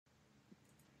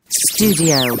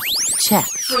Studio check.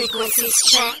 Frequencies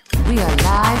check. We are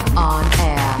live on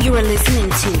air. You are listening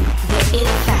to the In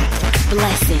Fact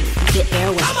blessing the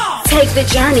airwaves. Take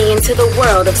the journey into the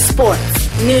world of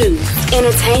sports, news,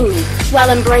 entertainment, while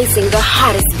embracing the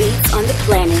hottest beats on the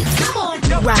planet.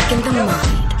 Rocking the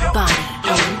mind, body,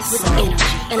 and soul with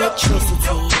energy,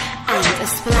 electricity, and a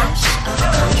splash of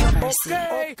controversy.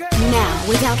 Now,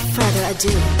 without further ado,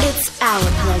 it's our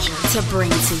pleasure to bring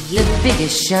to you The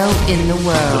biggest show in the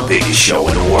world. The biggest show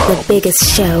in the world. the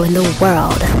biggest show in the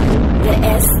world, the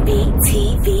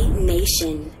SBTV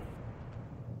Nation.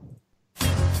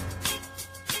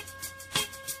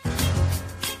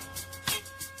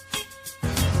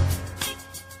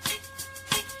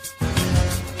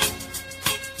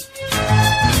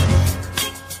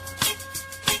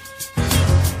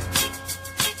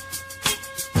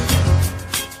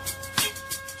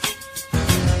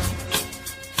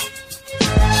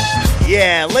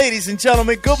 Yeah, ladies and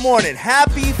gentlemen, good morning.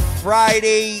 Happy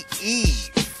Friday Eve.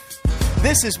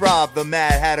 This is Rob, the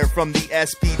Mad Hatter from the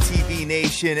SBTV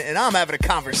Nation, and I'm having a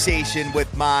conversation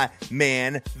with my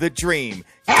man, The Dream.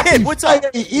 Kid, what's up?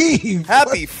 Friday Eve.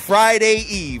 Happy Friday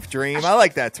Eve, Dream. I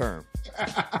like that term.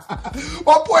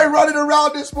 My boy running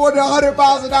around this morning 100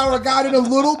 miles an hour got it a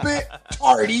little bit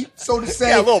tardy, so to say.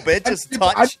 Yeah, a little bit, just a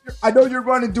touch. I know you're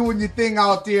running, doing your thing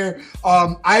out there.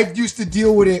 I used to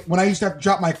deal with it when I used to have to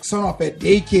drop my son off at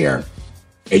daycare.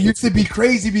 It used to be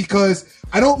crazy because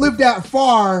I don't live that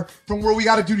far from where we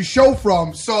got to do the show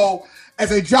from. So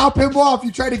as I drop him off,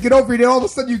 you try to get over here, then all of a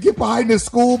sudden you get behind the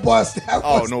school bus.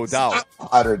 Oh, no doubt.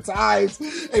 100 times.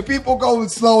 And people going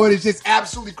slow, and it's just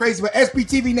absolutely crazy. But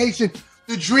SBTV Nation,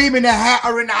 The Dream and the Hat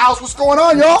are in the house. What's going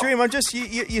on, y'all? Dream, I'm just,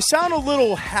 you sound a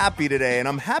little happy today, and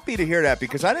I'm happy to hear that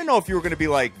because I didn't know if you were going to be,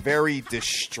 like, very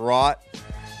distraught,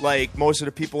 like most of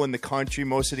the people in the country,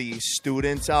 most of the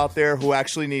students out there who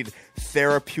actually need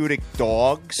therapeutic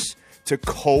dogs to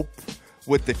cope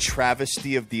with the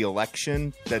travesty of the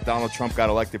election that Donald Trump got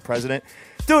elected president.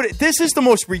 Dude, this is the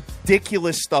most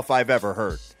ridiculous stuff I've ever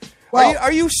heard. Well,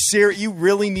 Are you serious? You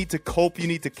really need to cope. You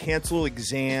need to cancel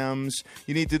exams.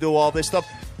 You need to do all this stuff.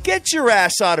 Get your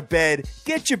ass out of bed.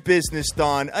 Get your business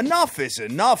done. Enough is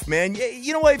enough, man.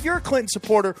 You know what? If you're a Clinton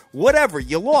supporter, whatever.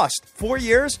 You lost 4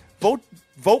 years.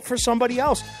 Vote for somebody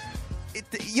else.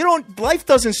 Life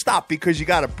doesn't stop because you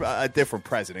got a different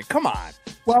president. Come on.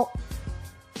 Well,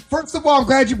 first of all, I'm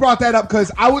glad you brought that up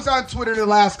because I was on Twitter the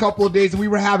last couple of days and we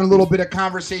were having a little bit of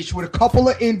conversation with a couple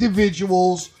of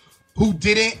individuals who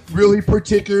didn't really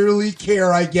particularly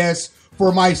care, I guess,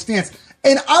 for my stance.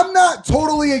 And I'm not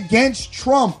totally against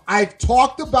Trump. I've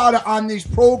talked about it on this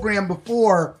program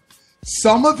before.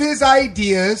 Some of his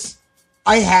ideas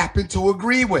I happen to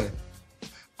agree with.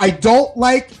 I don't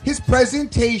like his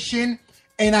presentation,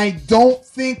 and I don't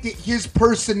think that his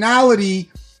personality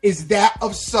is that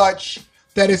of such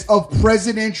that is of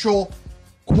presidential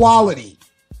quality.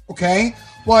 Okay?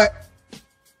 But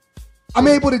I'm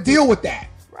able to deal with that.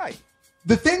 Right.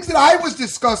 The things that I was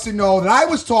discussing, though, that I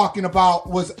was talking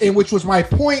about was, and which was my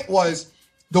point, was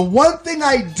the one thing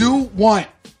I do want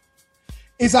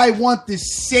is I want the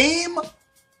same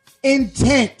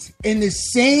intent and the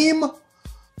same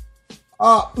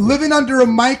living under a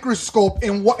microscope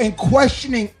and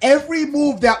questioning every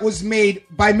move that was made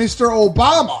by Mr.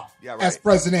 Obama as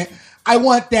president. I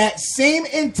want that same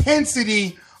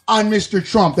intensity on Mr.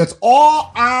 Trump. That's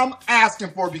all I'm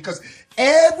asking for, because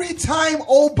every time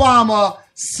Obama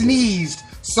sneezed,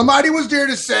 somebody was there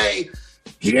to say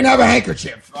he didn't have a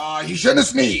handkerchief. He shouldn't have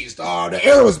sneezed. The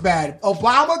air was bad.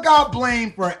 Obama got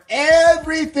blamed for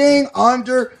everything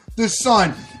under the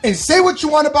sun. And say what you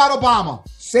want about Obama.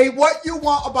 Say what you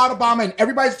want about Obama, and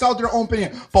everybody's entitled to their own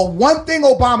opinion. But one thing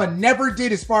Obama never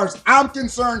did, as far as I'm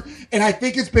concerned, and I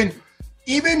think it's been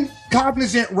even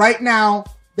cognizant right now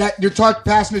that you're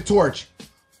passing the torch,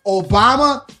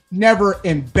 Obama never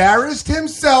embarrassed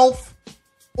himself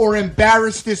or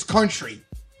embarrassed this country.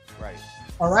 Right.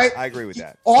 All right? I agree with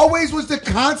that. He always was the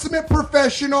consummate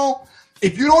professional.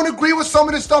 If you don't agree with some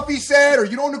of the stuff he said, or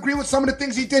you don't agree with some of the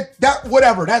things he did, that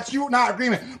whatever, that's you not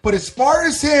agreement. But as far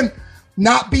as him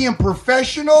not being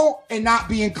professional and not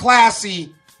being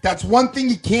classy, that's one thing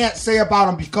you can't say about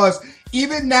him, because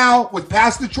even now with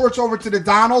passing the torch over to the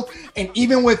Donald, and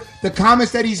even with the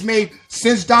comments that he's made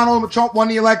since Donald Trump won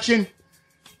the election,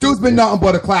 dude's been nothing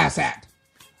but a class act.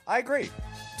 I agree.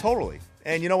 Totally.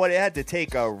 And you know what? It had to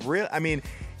take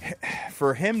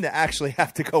for him to actually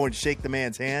have to go and shake the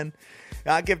man's hand,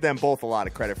 I give them both a lot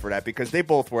of credit for that, because they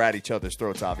both were at each other's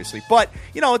throats, obviously. But,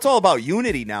 it's all about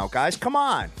unity now, guys. Come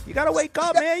on. You got to wake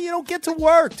up, man. Get to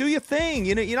work. Do your thing.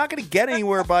 You're not going to get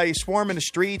anywhere by swarming the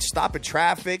streets, stopping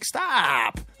traffic.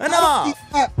 Stop. Enough.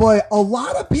 but a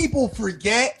lot of people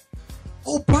forget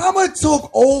Obama took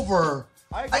over.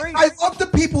 I agree. I love the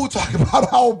people who talk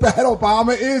about how bad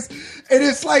Obama is. And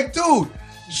it's like, dude,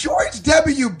 George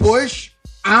W. Bush,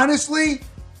 honestly,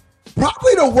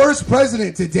 probably the worst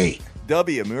president to date.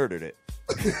 W murdered it.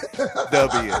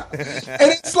 W.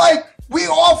 And it's like, we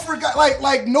all forgot,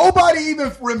 like nobody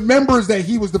even remembers that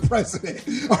he was the president.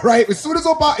 All right. As soon as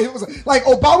Obama, it was like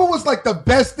Obama was like the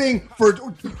best thing for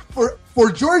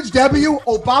George W.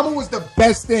 Obama was the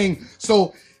best thing.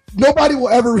 So nobody will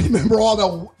ever remember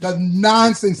all the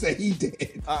nonsense that he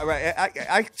did.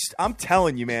 Right. I'm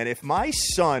telling you, man, if my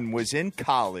son was in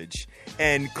college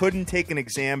and couldn't take an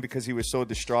exam because he was so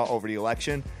distraught over the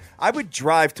election, I would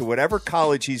drive to whatever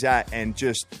college he's at and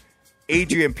just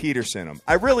Adrian Peterson him.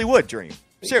 I really would, Dream.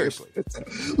 Seriously.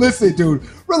 Listen, dude,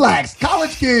 relax.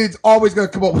 College kids always going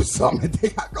to come up with something.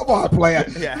 Come on, player.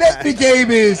 Yeah. Next the game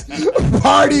is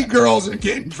party girls and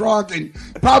getting drunk and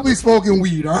probably smoking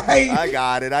weed, all right? I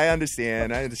got it. I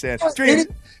understand. Dream.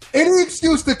 Any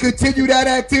excuse to continue that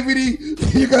activity,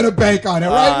 you're going to bank on it.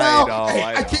 Right now,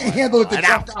 I can't handle it that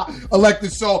Trump got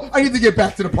elected, so I need to get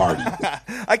back to the party.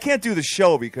 I can't do the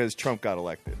show because Trump got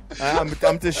elected.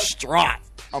 I'm distraught.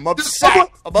 I'm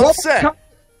upset.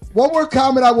 One more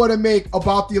comment I want to make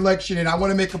about the election, and I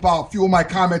want to make about a few of my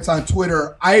comments on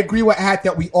Twitter. I agree with Hat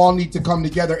that we all need to come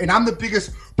together, and I'm the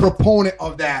biggest proponent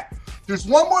of that. There's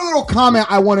one more little comment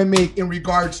I want to make in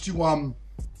regards to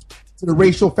the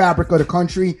racial fabric of the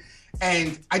country,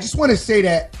 and I just want to say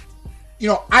that,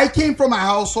 I came from a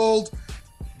household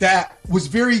that was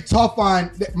very tough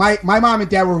on my mom and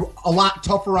dad were a lot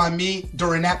tougher on me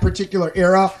during that particular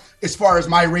era as far as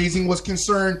my raising was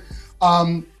concerned.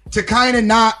 To kind of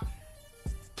not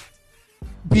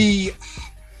be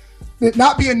a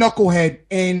knucklehead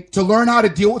and to learn how to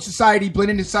deal with society,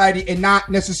 blend into society, and not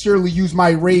necessarily use my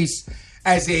race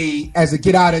as a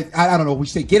get out of, I don't know, we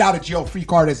say get out of jail free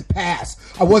card as a pass.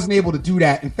 I wasn't able to do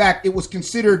that. In fact, it was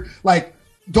considered like,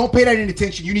 don't pay that any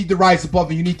attention. You need to rise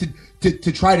above it. You need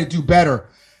to try to do better.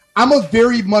 I'm a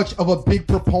very much of a big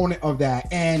proponent of that.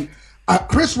 And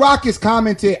Chris Rock has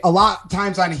commented a lot of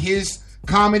times on his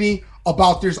comedy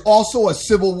about there's also a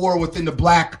civil war within the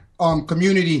black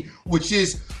community, which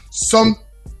is some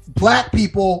black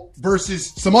people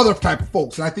versus some other type of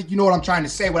folks. And I think you know what I'm trying to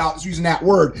say without using that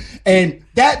word. And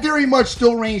that very much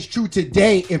still reigns true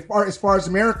today as far as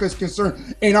America is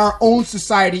concerned in our own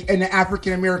society and the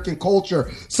African-American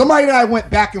culture. Somebody that I went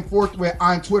back and forth with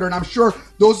on Twitter, and I'm sure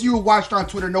those of you who watched on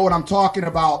Twitter know what I'm talking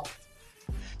about,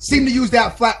 seem to use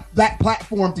that black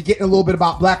platform to get in a little bit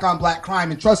about black on black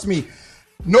crime. And trust me,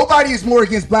 nobody is more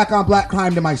against black on black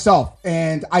crime than myself.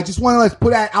 And I just want to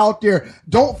put that out there.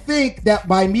 Don't think that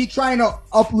by me trying to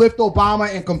uplift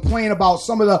Obama and complain about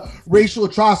some of the racial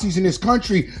atrocities in this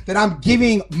country that I'm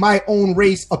giving my own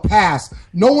race a pass.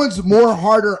 No one's more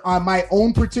harder on my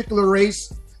own particular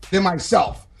race than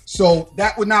myself. So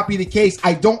that would not be the case.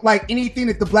 I don't like anything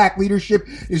that the black leadership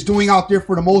is doing out there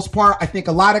for the most part. I think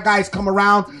a lot of guys come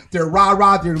around, they're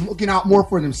rah-rah, they're looking out more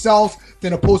for themselves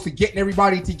than opposed to getting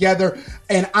everybody together.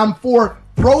 And I'm for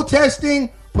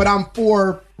protesting, but I'm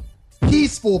for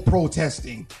peaceful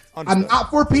protesting. Understood. I'm not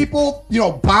for people,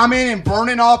 bombing and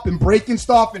burning up and breaking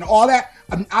stuff and all that.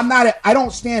 I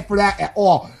don't stand for that at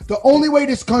all. The only way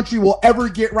this country will ever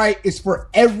get right is for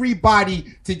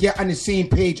everybody to get on the same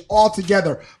page all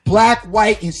together. Black,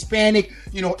 white, Hispanic,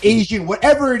 Asian,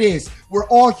 whatever it is. We're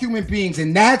all human beings,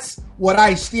 and that's what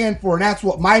I stand for, and that's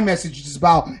what my message is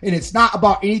about. And it's not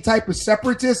about any type of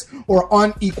separatist or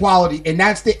inequality. And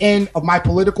that's the end of my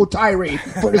political tirade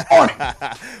for this morning.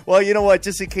 Well, you know what?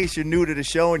 Just in case you're new to the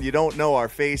show and you don't know our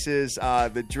faces,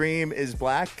 the Dream is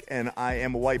black, and I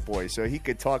am a white boy. So he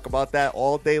could talk about that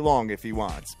all day long if he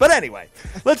wants. But anyway,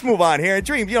 let's move on here.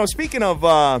 Dream, speaking of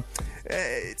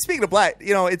black,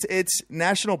 it's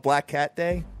National Black Cat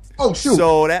Day. Oh, shoot.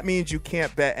 So that means you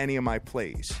can't bet any of my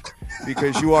plays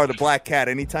because you are the black cat.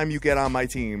 Anytime you get on my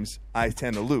teams, I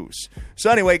tend to lose.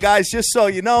 So anyway, guys, just so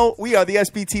you know, we are the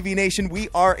SBTV Nation. We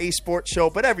are a sports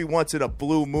show, but every once in a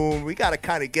blue moon, we got to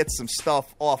kind of get some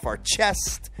stuff off our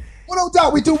chest. Well, no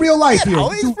doubt, we do real life here.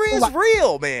 It's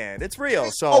real, man. It's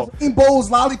real. So rainbows,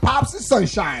 lollipops, and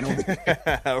sunshine over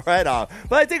here. Right on.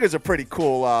 But I think it was a pretty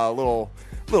cool little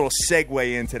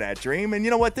segue into that, Dream. And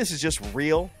you know what? This is just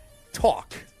real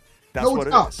talk. That's what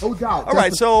it is. No doubt. All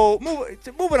right, so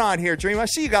moving on here, Dream. I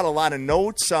see you got a lot of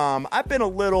notes. I've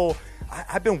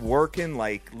been working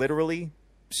like literally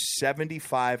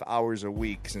 75 hours a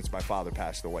week since my father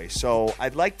passed away. So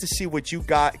I'd like to see what you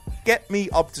got. Get me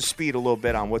up to speed a little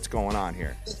bit on what's going on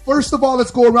here. First of all,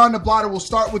 let's go around the block. We'll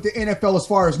start with the NFL as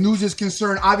far as news is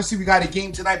concerned. Obviously, we got a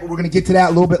game tonight, but we're going to get to that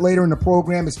a little bit later in the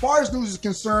program. As far as news is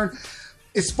concerned,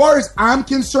 as far as I'm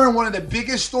concerned, one of the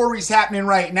biggest stories happening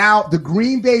right now, the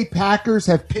Green Bay Packers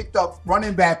have picked up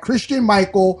running back Christian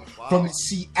Michael from the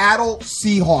Seattle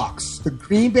Seahawks. The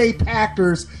Green Bay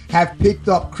Packers have picked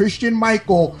up Christian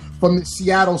Michael from the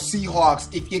Seattle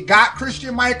Seahawks. If you got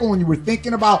Christian Michael and you were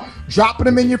thinking about dropping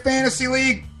him in your fantasy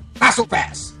league, not so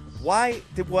fast. Why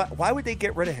would they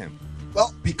get rid of him?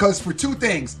 Well, because for two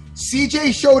things.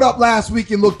 CJ showed up last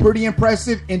week and looked pretty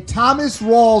impressive, and Thomas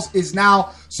Rawls is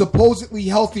now supposedly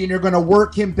healthy, and they're going to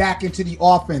work him back into the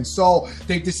offense. So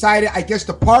they've decided, I guess,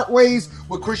 to part ways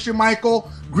with Christian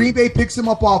Michael. Green Bay picks him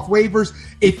up off waivers.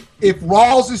 If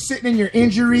Rawls is sitting in your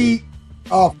injury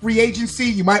free agency,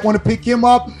 you might want to pick him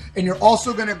up, and you're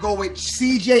also going to go with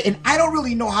CJ, and I don't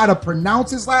really know how to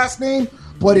pronounce his last name,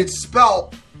 but it's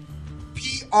spelled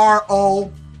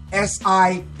Prosise,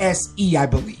 I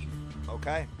believe.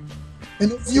 Okay.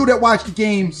 And those of you that watched the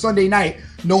game Sunday night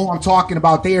know who I'm talking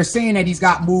about. They are saying that he's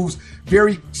got moves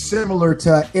very similar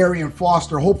to Arian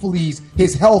Foster. Hopefully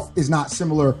his health is not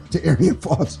similar to Arian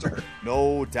Foster.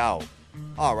 No doubt.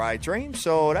 All right, Dream.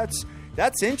 So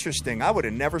that's interesting. I would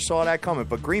have never saw that coming,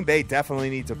 but Green Bay definitely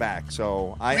needs a back.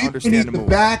 So I understand the move.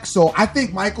 Back, so I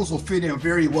think Michaels will fit in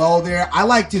very well there. I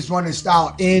liked his running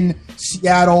style in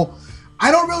Seattle.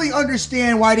 I don't really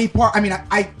understand why they part. I mean,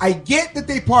 I get that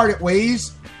they parted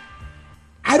ways.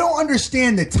 I don't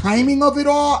understand the timing of it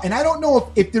all, and I don't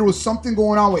know if there was something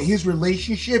going on with his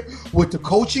relationship with the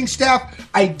coaching staff.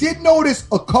 I did notice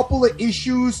a couple of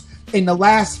issues in the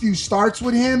last few starts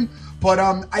with him, but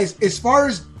as far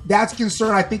as that's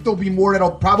concerned, I think there'll be more that'll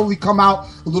probably come out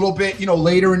a little bit,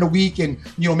 later in the week, and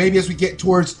maybe as we get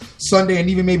towards Sunday and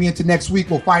even maybe into next week,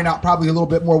 we'll find out probably a little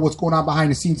bit more what's going on behind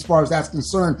the scenes as far as that's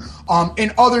concerned.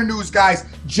 In other news, guys,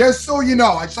 just so you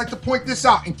know, I just like to point this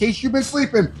out in case you've been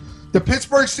sleeping. The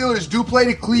Pittsburgh Steelers do play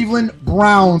the Cleveland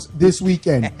Browns this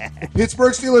weekend. The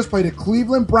Pittsburgh Steelers play the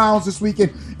Cleveland Browns this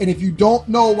weekend. And if you don't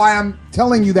know why I'm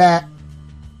telling you that,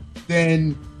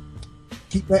 then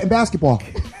keep betting basketball.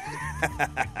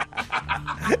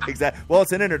 Exactly. Well,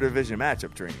 it's an interdivision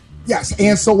matchup, Dream. Yes,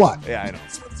 and so what? Yeah, I know.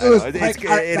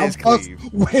 It is Cleve.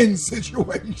 Win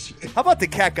situation. How about the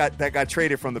cat that got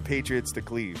traded from the Patriots to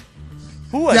Cleve?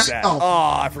 Who was that? Oh,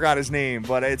 I forgot his name,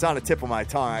 but it's on the tip of my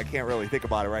tongue. I can't really think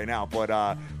about it right now. But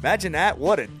imagine that.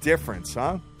 What a difference,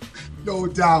 huh? No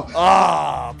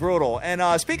doubt. Brutal.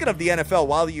 And speaking of the NFL,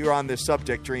 while you're on this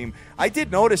subject, Dream, I did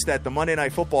notice that the Monday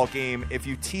Night Football game, if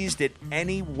you teased it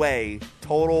any way,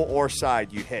 total or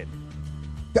side, you hit.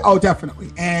 Oh,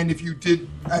 definitely. And if you did,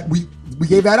 we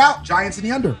gave that out. Giants in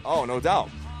the under. Oh, no doubt.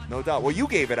 No doubt. Well, you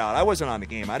gave it out. I wasn't on the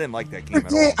game. I didn't like that game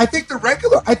at all. I think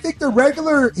the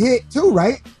regular hit too,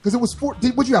 right? Because it was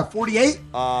what'd you have, 48?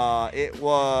 It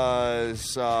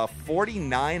was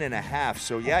 49.5.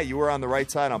 So yeah, you were on the right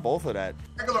side on both of that.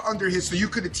 Regular under hit, so you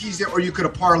could have teased it or you could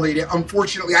have parlayed it.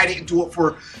 Unfortunately, I didn't do it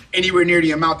for anywhere near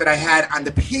the amount that I had on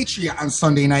the Patriot on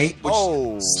Sunday night, which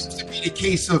seems to be the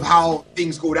case of how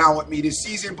things go down with me this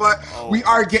season. But we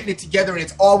are getting it together, and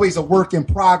it's always a work in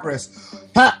progress.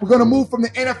 Pat, we're going to move from the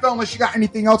NFL unless you got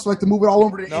anything else. I'd like to move it all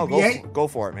over to the NBA. Go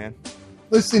for it, man.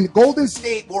 Listen, Golden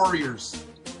State Warriors.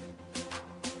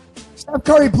 Steph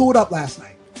Curry blew it up last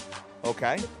night.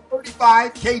 Okay.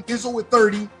 35, K Dizzle with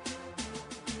 30.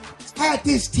 Pat,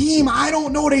 this team, I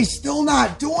don't know. They still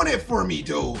not doing it for me,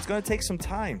 dude. It's going to take some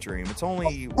time, Dream. It's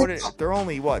only, they're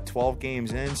only, 12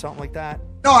 games in, something like that?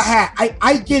 No,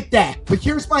 I get that. But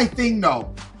here's my thing,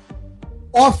 though.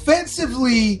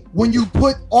 Offensively, when you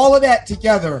put all of that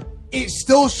together, it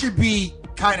still should be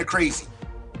kind of crazy.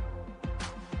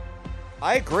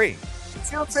 I agree.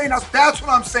 See what I'm saying? That's what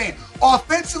I'm saying.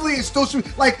 Offensively, it still should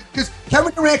be because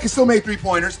Kevin Durant can still make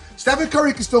 3-pointers. Stephen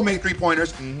Curry can still make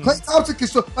 3-pointers. Mm-hmm. Klay Thompson can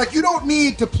still, you don't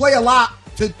need to play a lot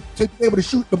to be able to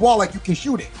shoot the ball like you can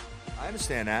shoot it. I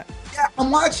understand that. Yeah,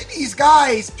 I'm watching these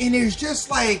guys, and it's just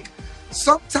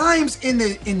sometimes in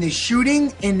the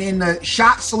shooting and in the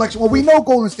shot selection. Well, we know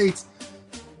Golden State's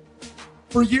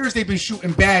for years they've been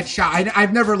shooting bad shot.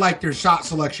 I've never liked their shot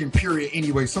selection, period.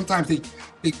 Anyway, sometimes they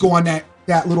go on that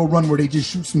little run where they just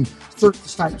shoot some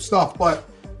surface type stuff. But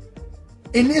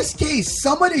in this case,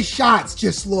 some of the shots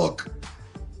just look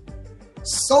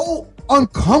so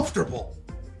uncomfortable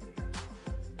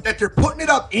that they're putting it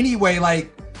up anyway.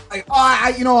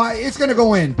 It's gonna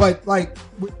go in, but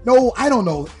no, I don't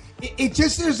know. It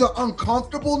just, there's an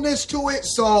uncomfortableness to it.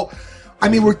 So, I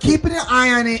mean, we're keeping an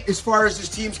eye on it as far as this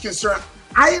team's concerned.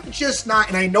 I am just not,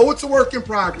 and I know it's a work in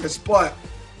progress, but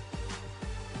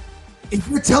if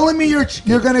you're telling me you're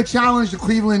going to challenge the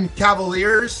Cleveland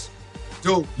Cavaliers,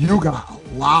 dude, you got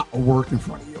a lot of work in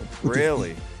front of you.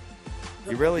 Really?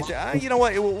 You really? You know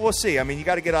what? We'll see. I mean, you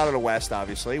got to get out of the West,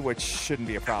 obviously, which shouldn't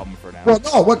be a problem for now. Well,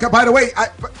 no. By the way,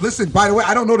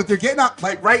 I don't know that they're getting out.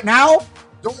 Like right now,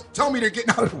 don't tell me they're getting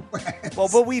out of the West. Well,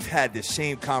 but we've had the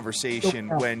same conversation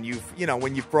when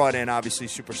you've brought in obviously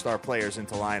superstar players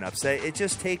into lineups. It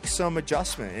just takes some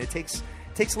adjustment. It takes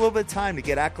a little bit of time to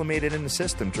get acclimated in the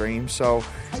system, Dream. So,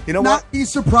 you know what? Not be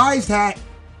surprised that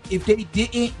if they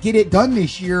didn't get it done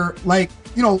this year, like,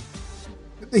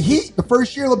 the Heat, the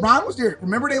first year LeBron was there,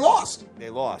 remember they lost.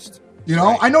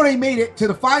 Right. I know they made it to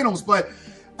the finals, but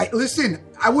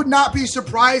I would not be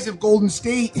surprised if Golden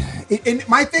State, and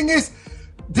my thing is,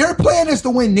 their plan is to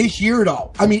win this year,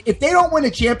 though. I mean, if they don't win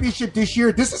a championship this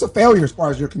year, this is a failure as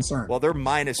far as you're concerned. Well, they're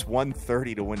minus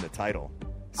 130 to win the title.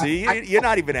 So you're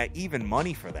not even at even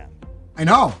money for them. I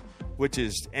know. Which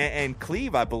is, and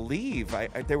Cleve, I believe,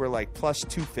 they were like plus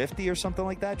 250 or something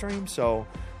like that, Dream. So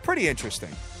pretty interesting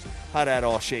how that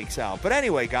all shakes out. But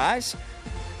anyway, guys,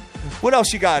 what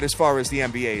else you got as far as the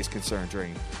NBA is concerned,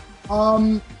 Dream?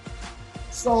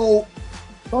 So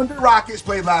Thunder Rockets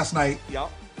played last night. Yep.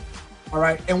 All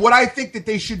right. And what I think that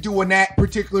they should do in that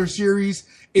particular series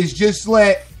is just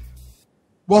let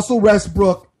Russell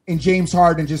Westbrook and James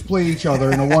Harden just play each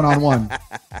other in a one-on-one.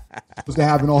 Because they're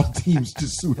having all the teams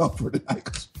just suit up for the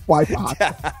night. Why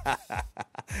bother?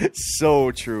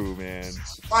 So true, man.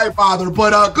 Why bother?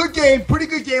 But good game. Pretty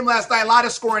good game last night. A lot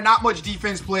of scoring. Not much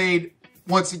defense played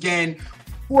once again.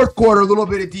 Fourth quarter, a little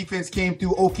bit of defense came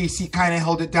through. OKC kind of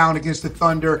held it down against the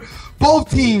Thunder.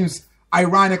 Both teams,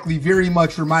 ironically, very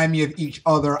much remind me of each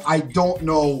other. I don't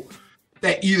know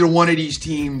that either one of these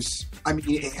teams, I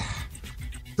mean,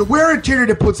 the wear and tear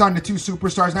that puts on the two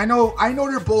superstars, and I know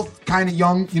they're both kind of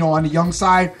young, on the young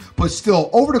side, but still,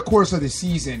 over the course of the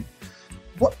season,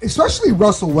 especially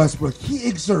Russell Westbrook, he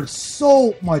exerts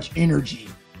so much energy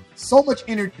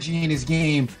in his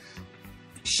game.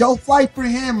 Shelf life for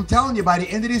him, I'm telling you, by the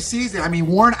end of this season, I mean,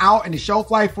 worn out, and the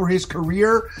shelf life for his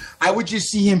career, I would just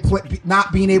see him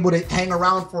not being able to hang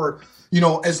around for,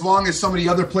 as long as some of the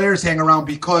other players hang around,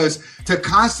 because to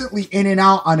constantly in and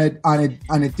out on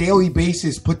a daily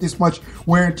basis, put this much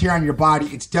wear and tear on your body,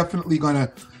 it's definitely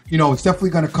gonna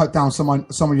cut down some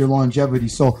of your longevity.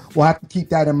 So we'll have to keep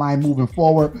that in mind moving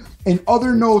forward. And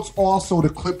other notes, also the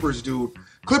Clippers, dude.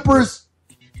 Clippers,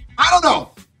 I don't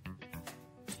know.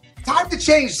 Time to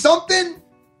change something,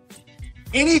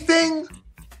 anything,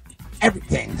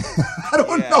 everything. I don't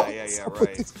know what's up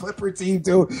with this Clipper team,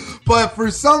 dude. But for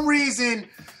some reason,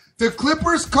 the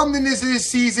Clippers come into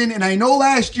this season, and I know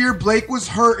last year Blake was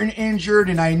hurt and injured,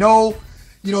 and I know,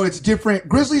 it's different.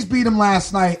 Grizzlies beat them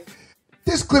last night.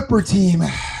 This Clipper team,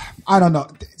 I don't know.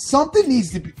 Something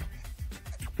needs to be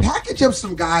package up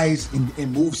some guys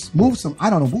and move some.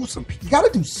 I don't know, move some. You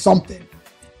got to do something.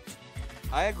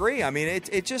 I agree. I mean,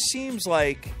 it just seems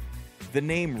like the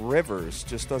name Rivers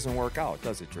just doesn't work out,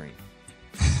 does it, Dream?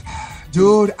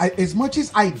 Dude, as much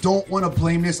as I don't want to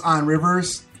blame this on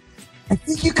Rivers, I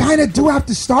think you kind of do have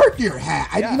to start your hat.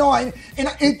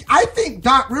 I think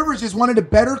Doc Rivers is one of the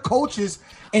better coaches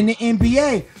in the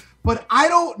NBA, but I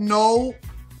don't know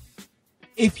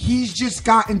if he's just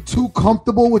gotten too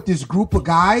comfortable with this group of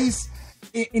guys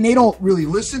and they don't really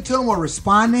listen to him or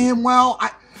respond to him well.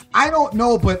 I don't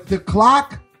know, but the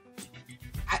clock,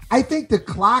 I think the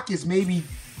clock is maybe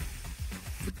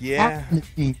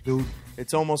dude.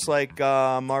 It's almost like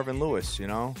Marvin Lewis,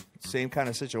 same kind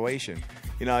of situation.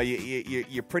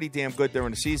 You're pretty damn good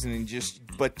during the season,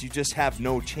 but you just have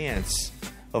no chance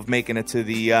of making it to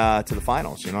the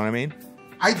finals. You know what I mean?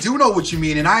 I do know what you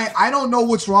mean, and I don't know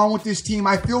what's wrong with this team.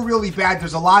 I feel really bad.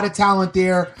 There's a lot of talent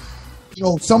there.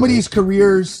 Some of these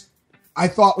careers I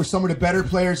thought were some of the better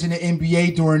players in the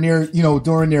NBA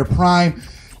during their prime.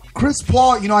 Chris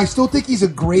Paul, I still think he's a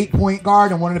great point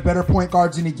guard and one of the better point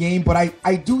guards in the game, but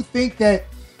I do think that,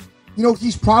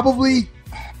 he's probably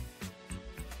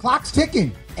clock's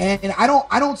ticking, and I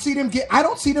don't see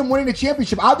them winning the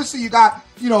championship. Obviously, you got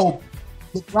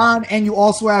LeBron, and you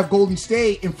also have Golden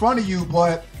State in front of you,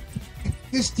 but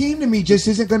this team to me just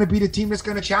isn't going to be the team that's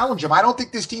going to challenge them. I don't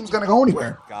think this team's going to go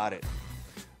anywhere. Got it.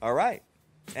 All right.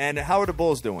 And how are the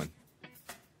Bulls doing?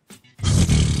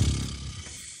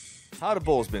 How are the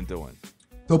Bulls been doing?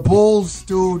 The Bulls,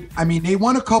 dude, I mean, they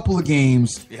won a couple of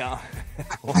games. Yeah.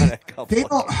 Won a couple they of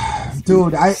don't, games.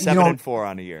 Dude, 7-4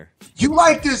 on the year. You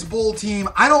like this Bull team.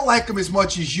 I don't like them as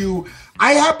much as you.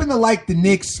 I happen to like the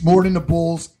Knicks more than the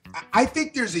Bulls. I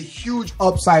think there's a huge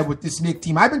upside with this Knicks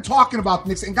team. I've been talking about the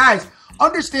Knicks. And guys,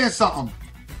 understand something.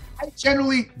 I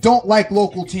generally don't like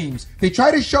local teams. They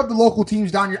try to shove the local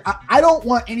teams down your. I don't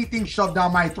want anything shoved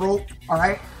down my throat. All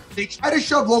right. They try to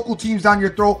shove local teams down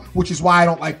your throat, which is why I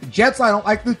don't like the Jets. I don't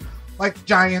like the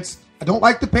Giants. I don't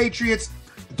like the Patriots.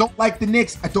 I don't like the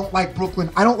Knicks. I don't like Brooklyn.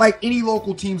 I don't like any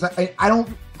local teams. I don't.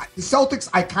 The Celtics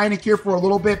I kind of care for a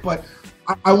little bit, but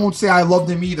I won't say I love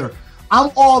them either.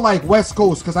 I'm all like West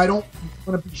Coast because I don't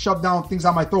want to be shoved down things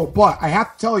on my throat. But I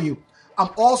have to tell you, I'm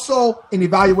also an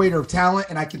evaluator of talent,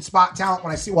 and I can spot talent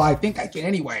when I see. Well, I think I can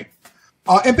anyway,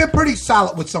 and been pretty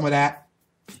solid with some of that.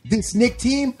 This Knick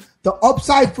team, the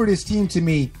upside for this team to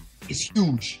me is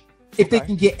huge. If they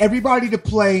can get everybody to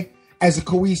play as a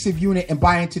cohesive unit and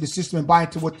buy into the system and buy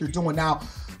into what they're doing now.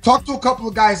 Talked to a couple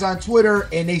of guys on Twitter,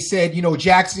 and they said,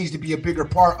 Jackson needs to be a bigger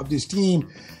part of this team,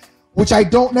 which I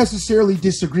don't necessarily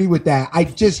disagree with that. I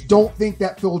just don't think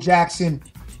that Phil Jackson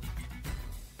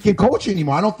can coach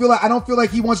anymore. I don't feel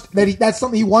like he wants that's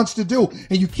something he wants to do.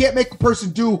 And you can't make a person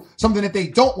do something that they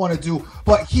don't want to do,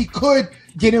 but he could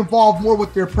get involved more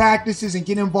with their practices and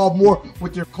get involved more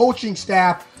with their coaching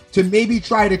staff to maybe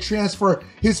try to transfer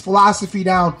his philosophy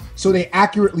down so they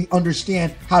accurately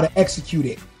understand how to execute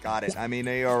it. Got it. I mean,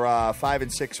 they are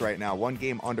 5-6 right now, one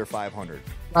game under 500.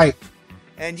 Right.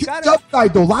 And you got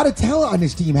upside though. A lot of talent on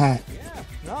this team had. Yeah.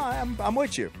 No, I'm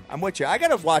with you. I got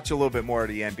to watch a little bit more of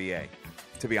the NBA,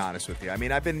 to be honest with you. I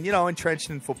mean, I've been, entrenched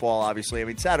in football, obviously. I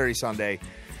mean, Saturday, Sunday,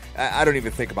 I don't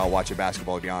even think about watching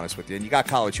basketball, to be honest with you. And you got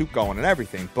college hoop going and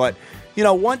everything. But,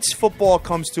 once football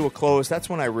comes to a close, that's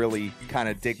when I really kind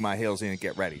of dig my heels in and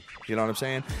get ready. You know what I'm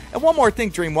saying? And one more thing,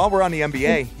 Dream, while we're on the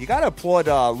NBA, you got to applaud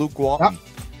Luke Walton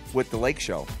with the Lake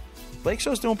Show. Lake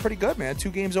Show's doing pretty good, man. 2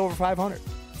 games over 500.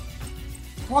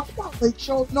 Talk about Lake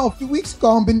Show. No, a few weeks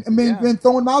ago, I've been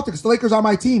throwing them out there because the Lakers are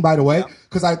my team, by the way.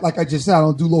 Because like I just said, I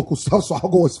don't do local stuff, so I'll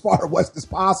go as far west as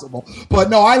possible. But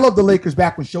no, I love the Lakers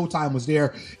back when Showtime was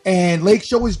there, and Lake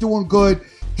Show is doing good.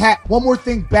 One more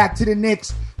thing, back to the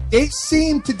Knicks. They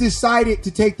seem to decided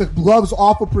to take the gloves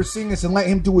off of Porzingis and let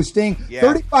him do his thing. Yeah.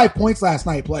 35 points last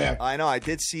night, player. I know. I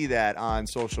did see that on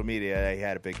social media. He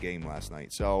had a big game last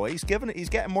night. So he's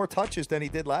getting more touches than he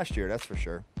did last year. That's for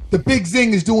sure. The Big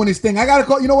Zing is doing his thing. I gotta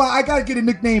call. You know what? I gotta get a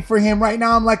nickname for him right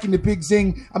now. I'm liking the Big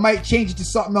Zing. I might change it to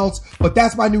something else, but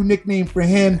that's my new nickname for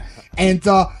him. And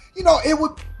it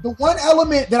would the one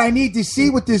element that I need to see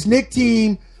with this Knick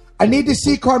team. I need to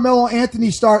see Carmelo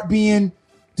Anthony start being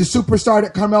the superstar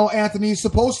that Carmelo Anthony is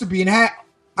supposed to be. And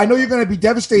I know you're going to be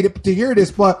devastated to hear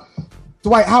this, but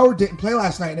Dwight Howard didn't play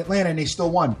last night in Atlanta, and they still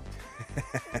won.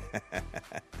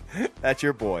 That's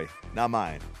your boy, not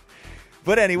mine.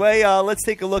 But anyway, let's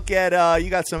take a look at, you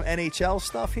got some NHL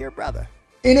stuff here, brother.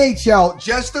 NHL,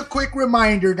 just a quick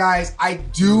reminder, guys, I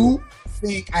do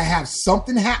think I have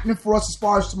something happening for us as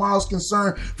far as tomorrow's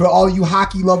concerned for all you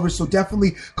hockey lovers, so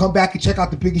definitely come back and check out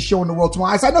the biggest show in the world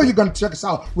tomorrow. I know you're going to check us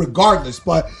out regardless,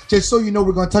 but just so you know,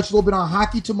 we're going to touch a little bit on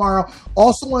hockey tomorrow.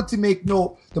 Also want to make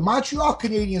note, the Montreal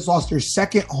Canadiens lost their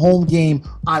second home game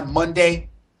on Monday.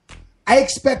 I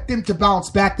expect them to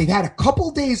bounce back. They've had a couple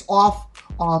days off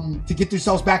to get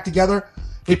themselves back together.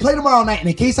 They play tomorrow night, and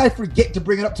in case I forget to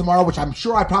bring it up tomorrow, which I'm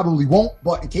sure I probably won't,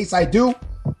 but in case I do,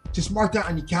 just mark that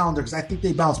on your calendar because I think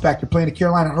they bounce back. They're playing the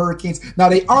Carolina Hurricanes. Now,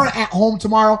 they aren't at home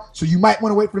tomorrow, so you might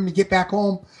want to wait for them to get back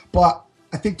home. But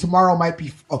I think tomorrow might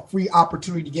be a free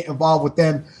opportunity to get involved with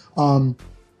them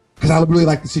because I really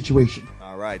like the situation.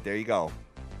 All right, there you go.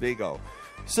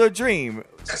 So, Dream,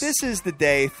 this is the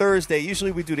day, Thursday.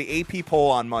 Usually we do the AP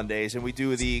poll on Mondays, and we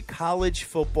do the college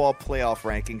football playoff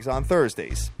rankings on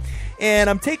Thursdays. And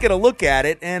I'm taking a look at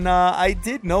it, and I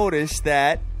did notice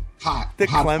that the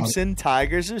Clemson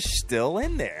Tigers are still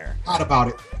in there. Hot about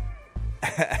it.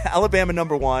 Alabama,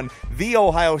 number 1. The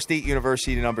Ohio State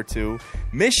University, number 2.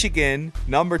 Michigan,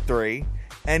 number 3.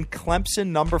 And Clemson,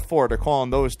 number 4. They're calling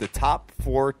those the top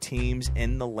 4 teams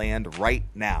in the land right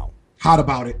now. Hot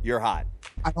about it. You're hot.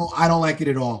 I don't like it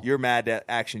at all. You're mad that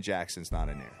Action Jackson's not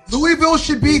in there. Louisville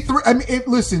should be 3.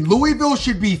 Listen, Louisville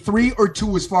should be 3 or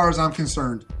 2 as far as I'm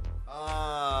concerned.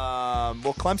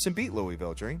 Well, Clemson beat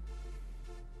Louisville, Dream.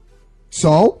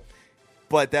 So?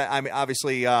 But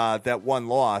obviously, that one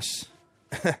loss,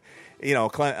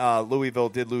 Louisville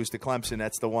did lose to Clemson.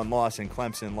 That's the one loss, and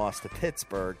Clemson lost to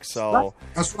Pittsburgh. So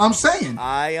that's what I'm saying.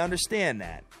 I understand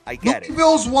that. I get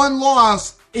Louisville's one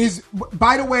loss is,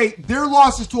 by the way, their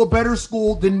loss is to a better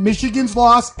school than Michigan's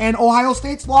loss and Ohio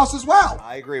State's loss as well.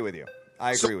 I agree with you.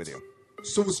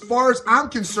 So as far as I'm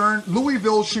concerned,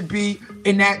 Louisville should be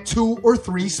in that 2 or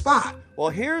 3 spot. Well,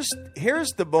 here's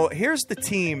the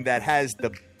team that has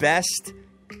the best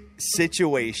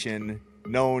situation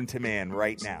known to man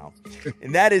right now,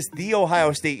 and that is The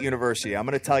Ohio State University. I'm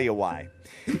going to tell you why.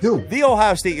 The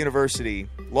Ohio State University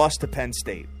lost to Penn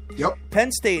State. Yep.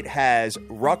 Penn State has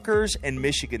Rutgers and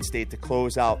Michigan State to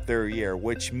close out their year,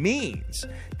 which means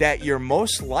that you're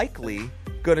most likely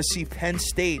going to see Penn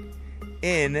State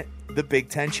in the Big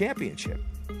Ten championship.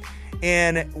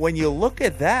 And when you look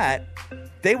at that,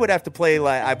 they would have to play,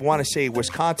 like, I want to say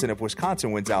Wisconsin if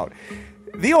Wisconsin wins out.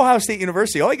 The Ohio State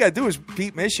University, all you got to do is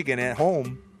beat Michigan at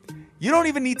home. You don't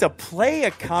even need to play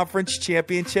a conference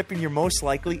championship, and you're most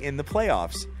likely in the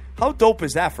playoffs. How dope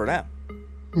is that for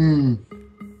them?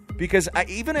 Because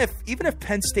even if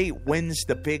Penn State wins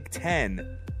the Big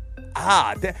Ten,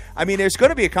 there's going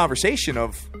to be a conversation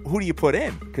of who do you put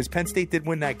in, because Penn State did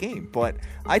win that game. But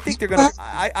I think they're going to.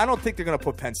 I don't think they're going to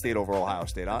put Penn State over Ohio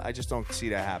State. I just don't see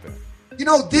that happening.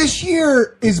 This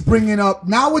year is bringing up,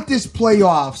 now with this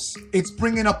playoffs, it's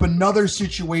bringing up another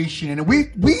situation. And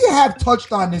we have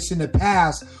touched on this in the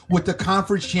past with the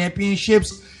conference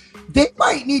championships. They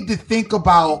might need to think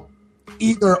about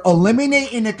either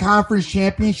eliminating the conference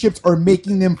championships or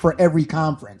making them for every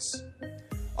conference.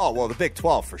 Oh, well, the Big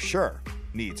 12 for sure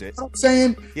needs it. You know what I'm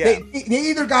saying? Yeah. They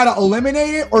either got to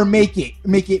eliminate it or make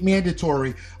it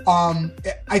mandatory.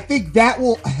 I think that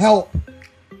will help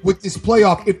with this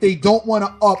playoff if they don't want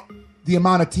to up the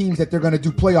amount of teams that they're going to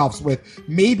do playoffs with.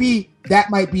 Maybe that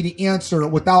might be the answer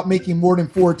without making more than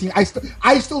 14.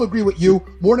 I still agree with you.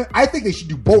 I think they should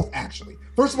do both, actually.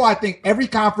 First of all, I think every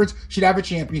conference should have a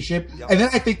championship, and then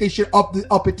I think they should up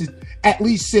it to at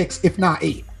least 6, if not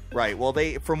 8. Right. Well,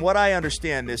 from what I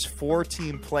understand, this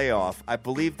 4-team playoff, I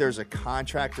believe there's a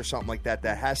contract or something like that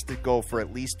has to go for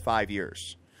at least 5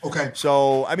 years. Okay.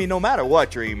 So, no matter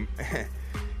what, Dream,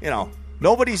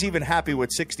 nobody's even happy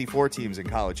with 64 teams in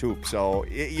college hoops. So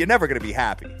you're never going to be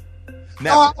happy.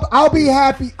 Never. I'll be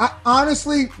happy.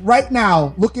 Honestly, right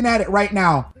now, looking at it right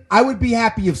now, I would be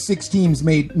happy if 6 teams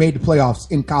made the playoffs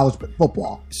in college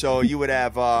football. So you would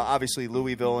have, obviously,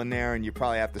 Louisville in there, and you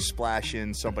probably have to splash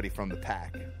in somebody from the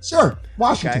pack. Sure.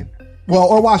 Washington. Okay. Well,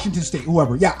 or Washington State,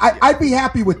 whoever. Yeah, I'd be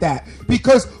happy with that.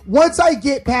 Because once I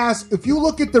get past, if you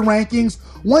look at the rankings,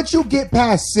 once you get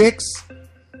past 6,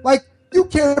 like, you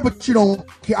care, but you don't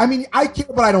care. I care,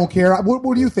 but I don't care.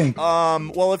 What do you think?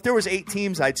 Well, if there was 8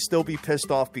 teams, I'd still be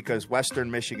pissed off because Western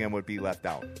Michigan would be left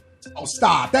out. Oh,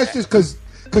 stop! That's just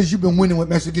because you've been winning with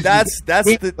Michigan. That's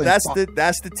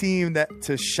the team that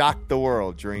to shock the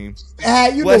world, Dream.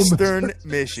 Western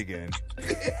Michigan.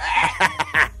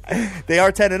 They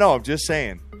are 10-0. I'm just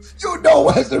saying. You know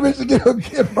Western Michigan will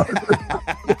get murdered.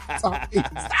 Stop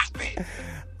it.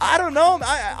 I don't know.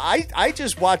 I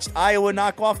just watched Iowa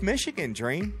knock off Michigan,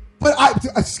 Dream. But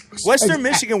Western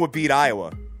Michigan would beat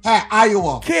Iowa.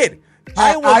 Iowa. Kid.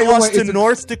 Iowa lost to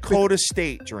North Dakota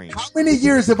State, Dream. How many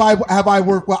years have I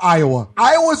worked with Iowa?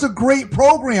 Iowa's a great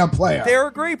program player. They're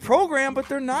a great program, but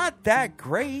they're not that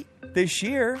great this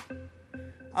year.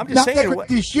 I'm just saying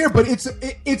this year, but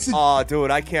it's. Oh,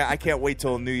 dude, I can't wait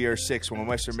till New Year's 6 when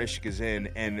Western Michigan's in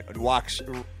and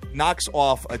knocks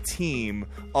off a team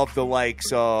of the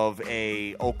likes of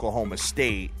a Oklahoma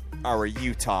State or a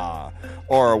Utah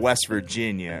or a West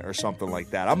Virginia or something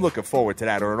like that. I'm looking forward to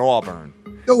that, or an Auburn.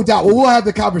 No doubt. Well, we'll have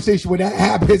the conversation when that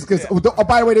happens because,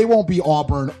 by the way, they won't be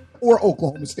Auburn or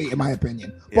Oklahoma State, in my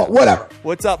opinion. Yeah. But whatever.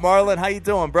 What's up, Marlon? How you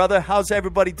doing, brother? How's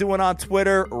everybody doing on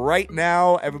Twitter right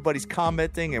now? Everybody's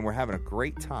commenting, and we're having a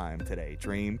great time today,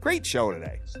 Dream. Great show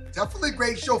today. Definitely a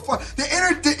great show. Fun.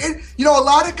 A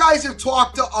lot of guys have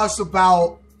talked to us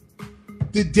about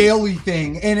the daily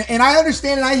thing, and I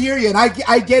understand and I hear you, and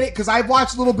I get it because I've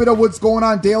watched a little bit of what's going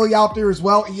on daily out there as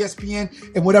well,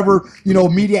 ESPN and whatever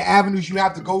media avenues you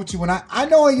have to go to, and I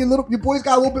know your boys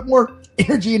got a little bit more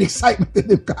energy and excitement than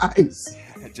them guys.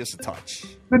 Just a touch.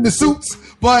 Than the suits,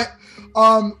 but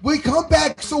we come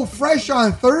back so fresh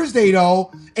on Thursday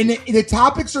though, and the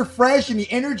topics are fresh and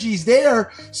the energy's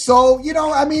there. So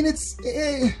it's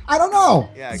I don't know.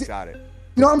 Yeah, I got it.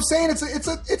 You know what I'm saying?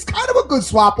 It's kind of a good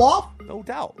swap off. No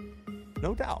doubt.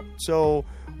 So,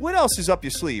 what else is up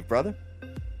your sleeve, brother?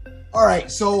 All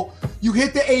right, so you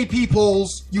hit the AP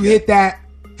polls. You hit that.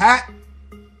 Hat.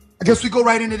 I guess we go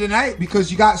right into tonight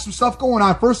because you got some stuff going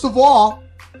on. First of all,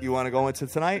 you want to go into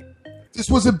tonight? This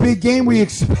was a big game we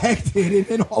expected, and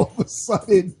then all of a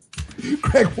sudden,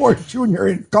 Greg Ward Jr.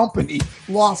 and company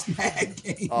lost mad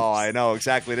games. Oh, I know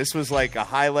exactly. This was like a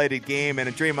highlighted game, and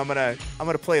a Dream. I'm gonna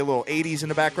play a little 80s in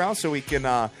the background so we can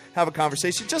have a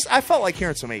conversation. I felt like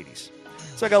hearing some 80s,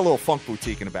 so I got a little funk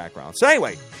boutique in the background. So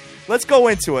anyway, let's go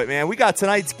into it, man. We got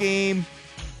tonight's game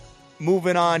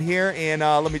moving on here, and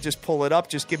let me just pull it up.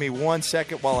 Just give me 1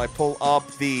 second while I pull up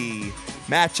the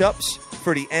matchups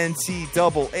for the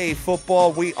NCAA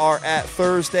football. We are at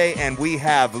Thursday, and we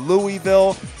have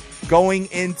Louisville going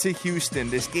into Houston.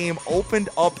 This game opened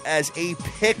up as a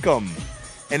pick'em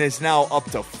and is now up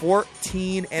to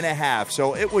 14.5.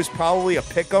 So it was probably a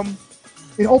pick'em.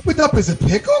 It opened up as a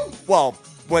pick'em? Well,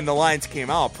 when the lines came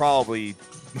out, probably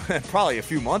a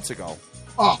few months ago.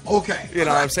 Oh, okay. You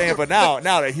know what I'm saying? But now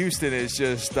that Houston is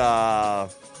just, they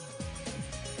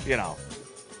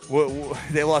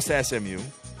lost to SMU.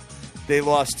 They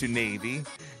lost to Navy.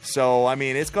 So, I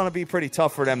mean, it's going to be pretty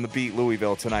tough for them to beat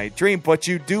Louisville tonight. Dream, but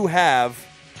you do have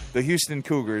the Houston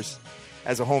Cougars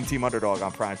as a home team underdog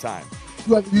on prime time.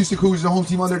 You have the Houston Cougars as a home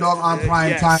team underdog on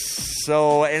prime time.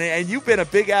 So, and you've been a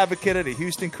big advocate of the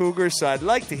Houston Cougars, so I'd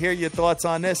like to hear your thoughts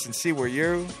on this and see where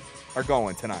you are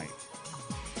going tonight.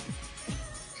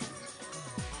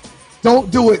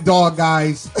 Don't do it, dog,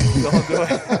 guys. Don't do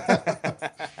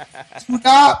it. Do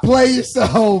not play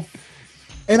yourself.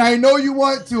 And I know you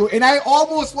want to. And I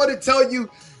almost want to tell you,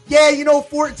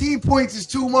 14 points is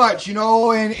too much,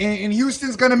 and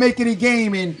Houston's going to make it a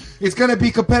game, and it's going to be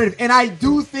competitive. And I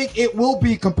do think it will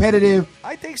be competitive.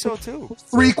 I think so, too.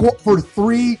 For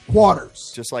 3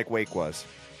 quarters. Just like Wake was.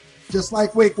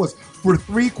 For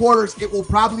 3 quarters, it will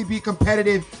probably be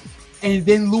competitive, and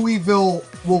then Louisville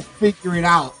will figure it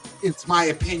out. It's my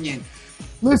opinion.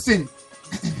 Listen,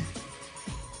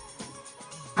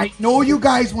 I know you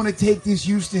guys want to take this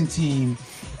Houston team.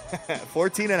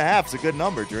 14.5 is a good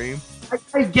number, Dream.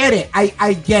 I get it.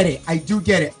 I get it. I do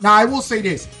get it. Now, I will say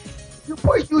this. If you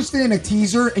put Houston in a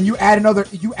teaser and you add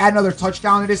another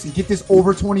touchdown to this and get this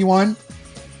over 21,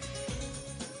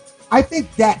 I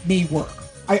think that may work.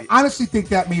 I honestly think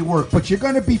that may work, but you're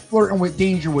going to be flirting with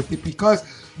danger with it because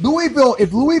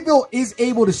if Louisville is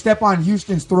able to step on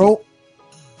Houston's throat,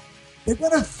 they're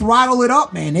going to throttle it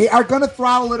up, man. They are going to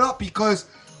throttle it up because,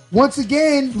 once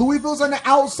again, Louisville's on the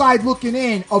outside looking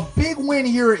in. A big win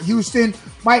here at Houston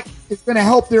is going to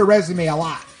help their resume a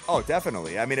lot. Oh,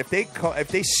 definitely. I mean, if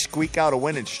they squeak out a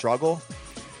win and struggle,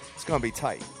 it's going to be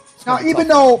tight. Now, even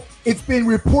though it's been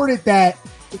reported that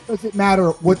it doesn't matter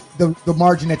what the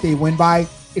margin that they win by,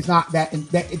 it's not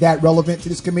that relevant to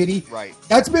this committee. Right.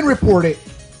 That's been reported.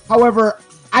 However,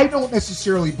 I don't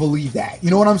necessarily believe that. You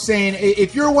know what I'm saying?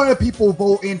 If you're one of the people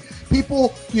voting,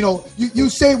 you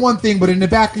say one thing, but in the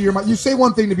back of your mind, you say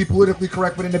one thing to be politically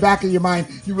correct, but in the back of your mind,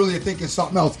 you really are thinking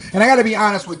something else. And I got to be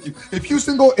honest with you.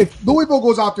 If Louisville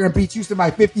goes out there and beats Houston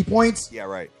by 50 points, yeah,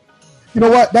 right. You know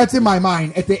what? That's in my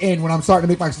mind at the end when I'm starting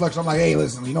to make my selection. I'm like, hey,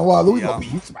 listen, you know what? Louisville beat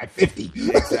Houston by 50.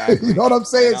 Exactly. You know what I'm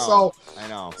saying? I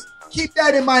know. Keep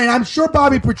that in mind. I'm sure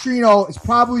Bobby Petrino is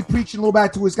probably preaching a little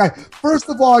bit to his guy. First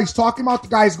of all, he's talking about the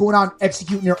guys going out and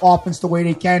executing their offense the way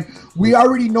they can. We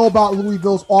already know about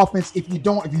Louisville's offense. If you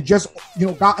just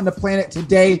got on the planet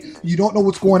today, you don't know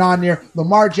what's going on there.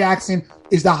 Lamar Jackson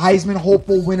is the Heisman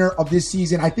hopeful winner of this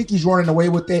season. I think he's running away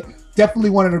with it.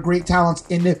 Definitely one of the great talents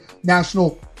in the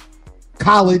National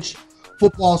College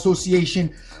Football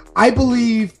Association. I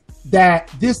believe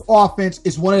that this offense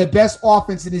is one of the best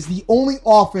offenses and is the only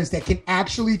offense that can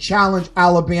actually challenge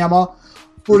Alabama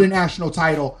for the national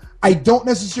title. I don't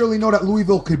necessarily know that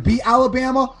Louisville could beat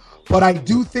Alabama, but I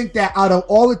do think that out of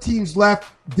all the teams left,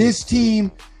 this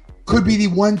team could be the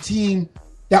one team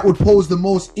that would pose the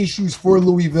most issues for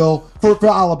Louisville, for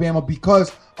Alabama,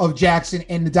 because of Jackson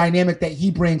and the dynamic that he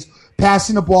brings,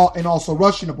 passing the ball and also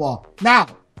rushing the ball. Now,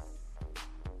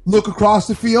 look across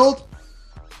the field.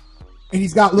 And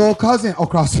he's got little cousin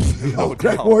across the field,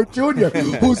 Greg Ward Jr.,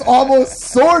 who's almost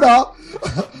sort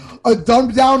of a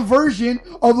dumbed down version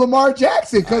of Lamar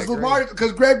Jackson because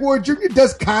Greg Ward Jr.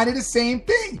 does kind of the same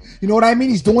thing. You know what I mean?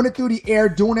 He's doing it through the air,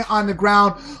 doing it on the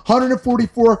ground.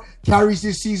 144 carries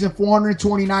this season,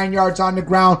 429 yards on the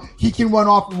ground. He can run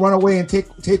off and run away and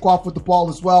take off with the ball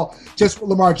as well, just with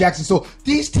Lamar Jackson. So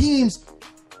these teams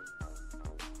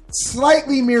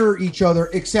slightly mirror each other,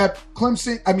 except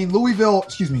Louisville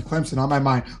on my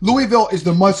mind. Louisville is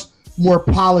the much more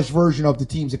polished version of the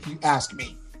teams, if you ask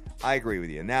me. I agree with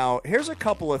you. Now, here's a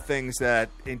couple of things that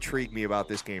intrigue me about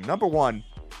this game. Number one,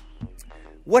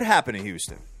 what happened to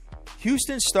Houston?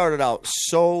 Houston started out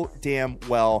so damn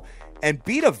well and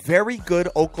beat a very good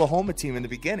Oklahoma team in the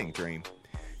beginning, Dream.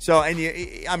 So, and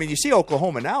you see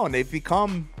Oklahoma now, and they've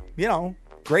become,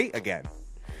 great again.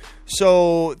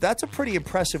 So that's a pretty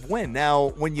impressive win. Now,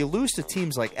 when you lose to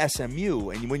teams like SMU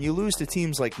and when you lose to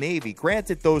teams like Navy,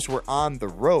 granted those were on the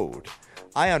road.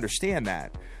 I understand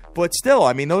that. But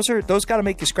still, those got to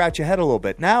make you scratch your head a little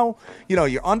bit. Now,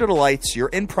 you're under the lights, you're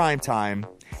in prime time,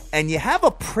 and you have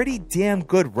a pretty damn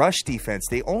good rush defense.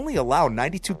 They only allow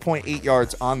 92.8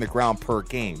 yards on the ground per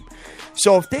game.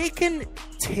 So if they can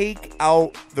take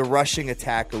out the rushing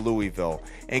attack of Louisville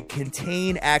and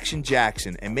contain Action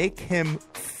Jackson and make him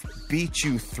beat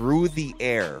you through the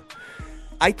air,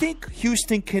 I think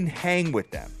Houston can hang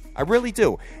with them. I really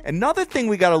do. Another thing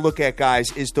we got to look at,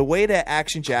 guys, is the way that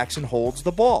Action Jackson holds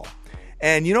the ball.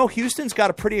 And, Houston's got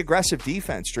a pretty aggressive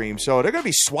defense, Dream, so they're going to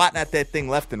be swatting at that thing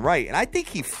left and right. And I think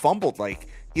he fumbled like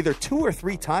either 2 or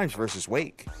 3 times versus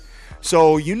Wake.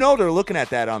 So they're looking at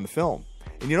that on the film.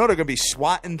 And they're going to be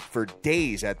swatting for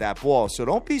days at that ball. So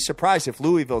don't be surprised if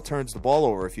Louisville turns the ball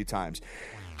over a few times.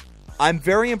 I'm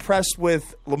very impressed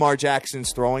with Lamar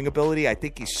Jackson's throwing ability. I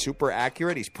think he's super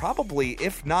accurate. He's probably,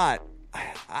 if not,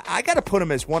 I got to put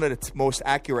him as one of the most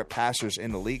accurate passers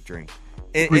in the league, Dream,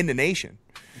 in the nation.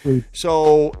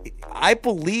 So I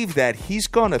believe that he's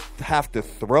going to have to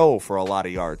throw for a lot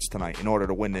of yards tonight in order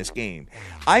to win this game.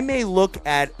 I may look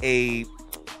at a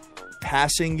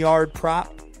passing yard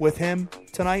prop with him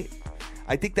tonight.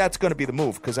 I think that's going to be the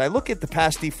move because I look at the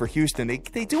pass D for Houston.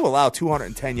 They do allow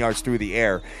 210 yards through the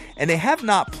air, and they have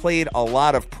not played a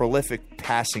lot of prolific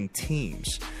passing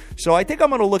teams. So I think I'm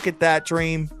going to look at that,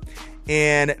 Dream,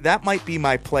 and that might be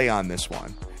my play on this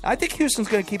one. I think Houston's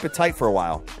going to keep it tight for a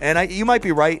while. And you might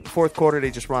be right. Fourth quarter, they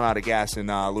just run out of gas, and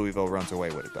Louisville runs away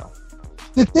with it, though.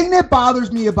 The thing that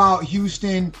bothers me about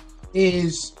Houston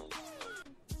is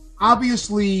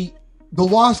obviously the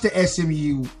loss to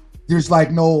SMU. There's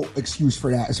like no excuse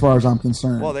for that as far as I'm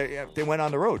concerned. Well, they went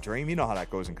on the road, Dream. You know how that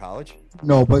goes in college.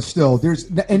 No, but still,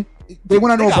 and they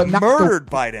went on the road, but not murdered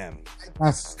by them.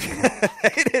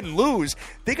 They didn't lose.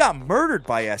 They got murdered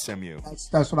by SMU.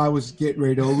 That's what I was getting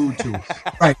ready to allude to.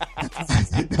 Right.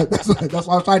 That's what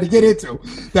I was trying to get into.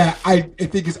 That I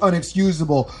think is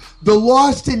unexcusable. The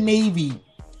loss to Navy,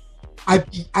 I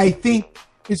think,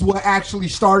 is what actually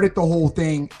started the whole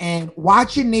thing. And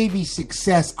watching Navy's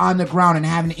success on the ground and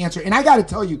having to answer. And I got to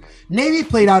tell you, Navy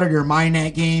played out of their mind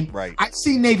that game. Right. I've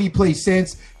seen Navy play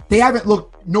since. They haven't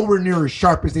looked nowhere near as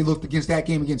sharp as they looked against that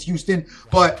game against Houston.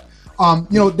 But,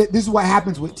 this is what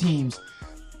happens with teams.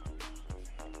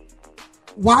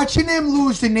 Watching them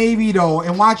lose to Navy, though,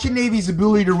 and watching Navy's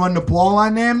ability to run the ball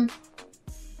on them,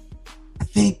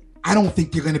 I don't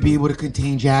think they're going to be able to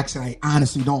contain Jackson. I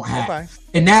honestly don't have. Okay.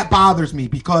 And that bothers me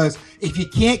because if you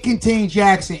can't contain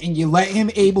Jackson and you let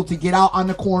him able to get out on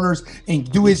the corners and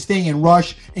do his thing and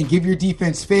rush and give your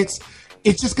defense fits,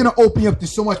 it's just going to open you up to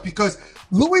so much because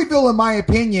Louisville, in my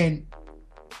opinion,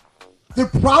 they're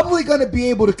probably going to be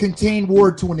able to contain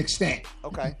Ward to an extent.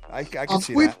 Okay, I can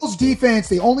see that. Louisville's defense,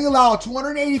 they only allow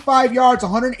 285 yards,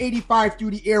 185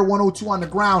 through the air, 102 on the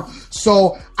ground.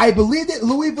 So I believe that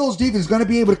Louisville's defense is going to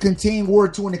be able to contain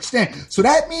Ward to an extent. So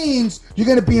that means you're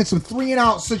going to be in some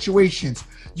 3-and-out situations.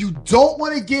 You don't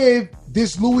want to give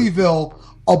this Louisville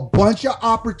a bunch of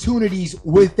opportunities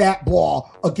with that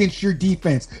ball against your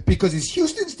defense because as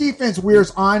Houston's defense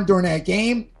wears on during that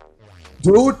game,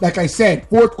 dude, like I said,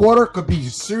 fourth quarter could be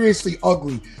seriously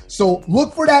ugly. So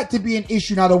look for that to be an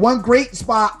issue. Now, the one great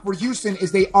spot for Houston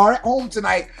is they are at home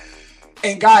tonight.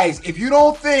 And guys, if you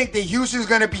don't think that Houston's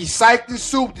going to be psyched and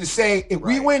soup to say, if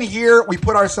we win here, we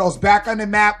put ourselves back on the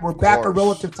map, we're back a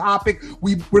relative topic,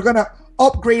 we're going to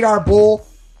upgrade our bowl.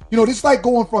 This is like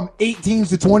going from 18s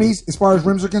to 20s as far as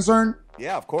rims are concerned.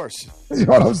 Yeah, of course. You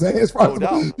know what I'm saying? As far as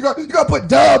you got to put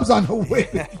dubs on the way.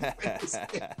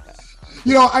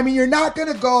 You're not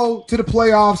going to go to the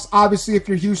playoffs, obviously, if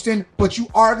you're Houston, but you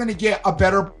are going to get a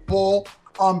better bowl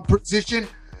position.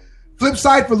 Flip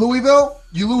side for Louisville,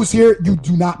 you lose here, you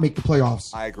do not make the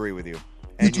playoffs. I agree with you.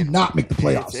 You do not make the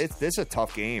playoffs. This is a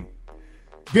tough game.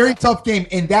 Very tough game,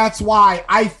 and that's why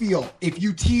I feel if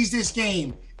you tease this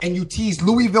game and you tease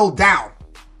Louisville down,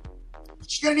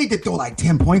 you're going to need to throw like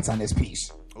 10 points on this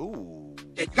piece. Ooh.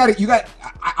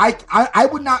 I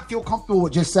would not feel comfortable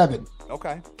with just 7.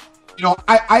 Okay.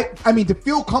 I mean, to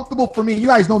feel comfortable for me, you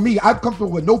guys know me, I'm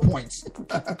comfortable with no points.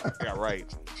 Yeah,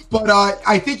 right. But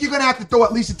I think you're going to have to throw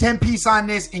at least a 10-piece on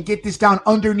this and get this down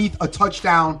underneath a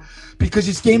touchdown because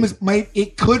this game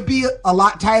it could be a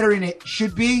lot tighter than it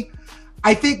should be.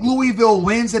 I think Louisville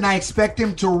wins, and I expect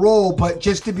them to roll, but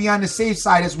just to be on the safe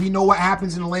side, as we know what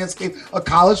happens in the landscape of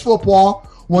college football,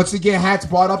 once again, Hats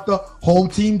brought up the home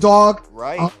team dog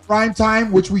prime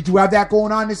time, which we do have that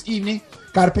going on this evening.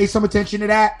 Got to pay some attention to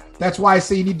that. That's why I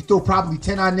say you need to throw probably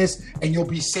 10 on this, and you'll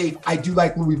be safe. I do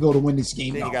like Louisville to win this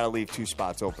game. Then you got to leave 2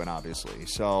 spots open, obviously.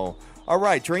 So, all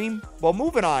right, Dream. Well,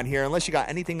 moving on here, unless you got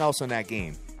anything else on that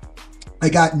game. I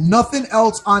got nothing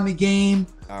else on the game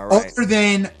other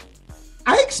than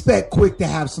I expect Quick to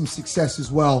have some success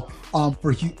as well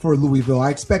for Louisville. I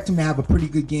expect him to have a pretty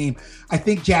good game. I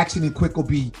think Jackson and Quick will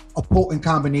be a potent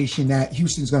combination that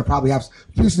Houston's going to probably have.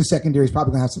 Houston secondary is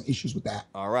probably going to have some issues with that.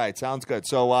 All right, sounds good.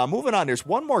 So moving on, there's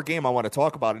one more game I want to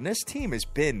talk about, and this team has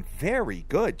been very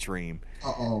good, Dream.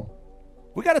 Uh-oh.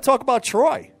 We got to talk about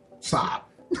Troy. Stop.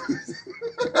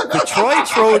 The Troy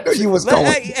Trojans.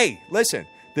 Hey, listen.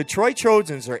 The Troy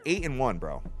Trojans are 8-1,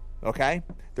 bro. Okay?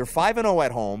 They're 5-0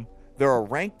 at home. They're a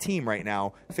ranked team right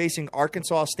now facing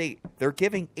Arkansas State. They're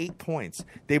giving 8 points.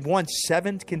 They've won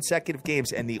 7 consecutive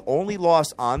games, and the only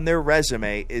loss on their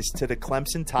resume is to the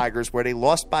Clemson Tigers, where they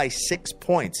lost by 6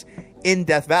 points in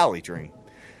Death Valley, Dream.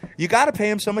 You got to pay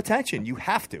them some attention. You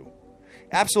have to.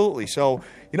 Absolutely. So,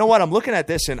 you know what? I'm looking at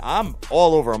this, and I'm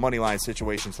all over a money line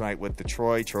situation tonight with the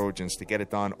Troy Trojans to get it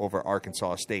done over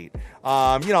Arkansas State.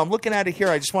 I'm looking at it here.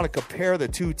 I just want to compare the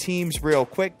two teams real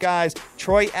quick, guys.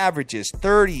 Troy averages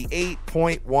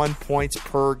 38.1 points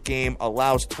per game,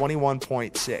 allows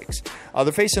 21.6.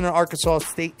 They're facing an Arkansas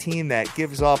State team that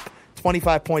gives up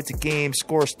 25 points a game,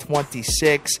 scores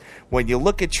 26. When you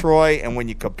look at Troy and when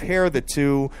you compare the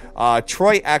two,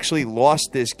 Troy actually lost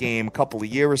this game a couple of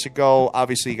years ago.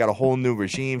 Obviously, you got a whole new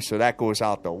regime, so that goes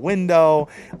out the window.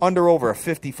 Over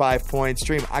 55 points.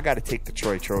 Dream, I got to take the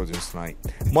Troy Trojans tonight.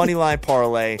 Moneyline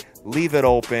parlay, leave it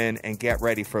open, and get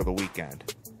ready for the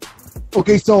weekend.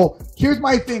 Okay, so here's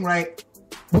my thing, right?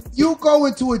 When you go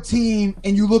into a team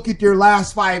and you look at their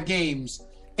last 5 games,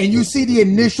 and you see the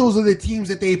initials of the teams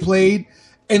that they played,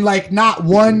 and like not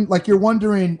one, like you're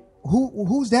wondering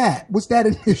who's that? What's that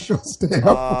initials to them?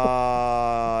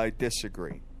 I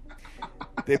disagree.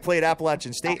 They played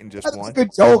Appalachian State and just That's won. a good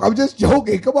joke. I'm just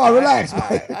joking. Come on, relax.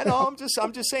 I know. I'm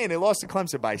just saying they lost to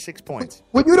Clemson by 6 points.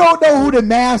 When you don't know who the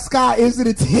mascot is of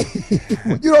the team,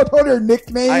 when you don't know their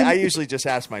nickname. I usually just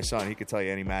ask my son. He could tell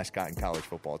you any mascot in college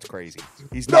football. It's crazy.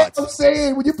 He's You know nuts. what I'm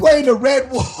saying? When you're playing the Red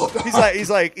Wolf.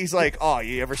 He's like, oh,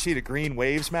 you ever see the Green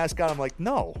Waves mascot? I'm like,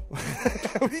 no.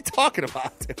 What are you talking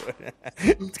about, dude?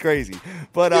 It's crazy.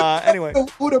 But anyway.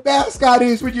 Who the mascot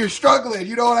is when you're struggling.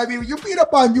 You know what I mean? When you beat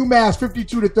up on UMass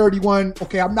 52-31,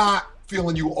 okay, I'm not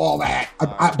feeling you all that.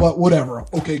 But whatever.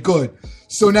 Okay, good.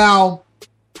 So now.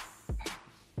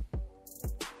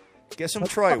 Get some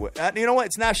Troy. You know what?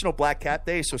 It's National Black Cat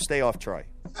Day, so stay off Troy.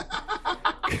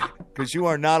 Because you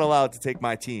are not allowed to take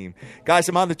my team. Guys,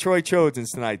 I'm on the Troy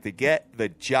Trojans tonight to get the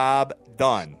job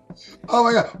done. Oh,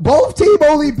 my God. Both teams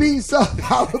only beat South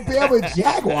Alabama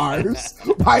Jaguars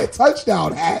by a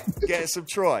touchdown hat. Get some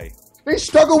Troy. They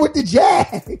struggle with the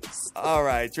Jags. All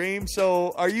right, Dream.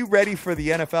 So are you ready for the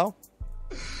NFL?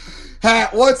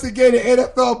 Hat, once again, the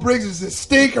NFL brings us a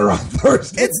stinker on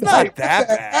Thursday. It's not that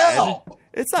bad.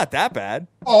 It's not that bad.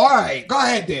 Oh, all right. Go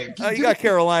ahead, Dan. You got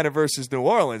Carolina versus New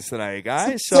Orleans tonight,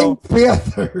 guys. So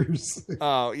Panthers.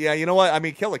 Oh, yeah. You know what? I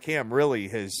mean, Killer Cam really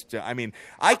has. I mean,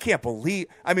 I can't believe.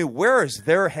 I mean, where is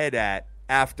their head at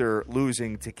after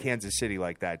losing to Kansas City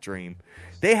like that, Dream?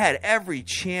 They had every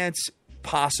chance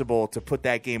possible to put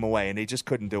that game away, and they just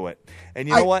couldn't do it. And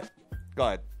you know what? Go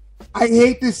ahead. I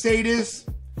hate to say this,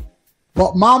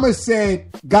 but Mama said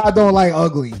God don't like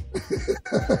ugly.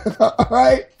 All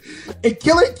right? And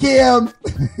Killer Cam.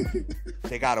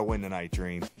 They got to win tonight,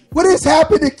 Dream. What has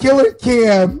happened to Killer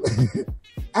Cam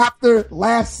after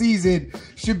last season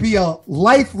should be a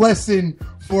life lesson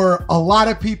for a lot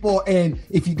of people. And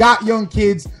if you got young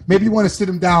kids, maybe you want to sit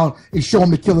them down and show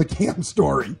them the Killer Cam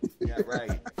story. Yeah,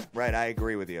 right. Right. I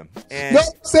agree with you. And you know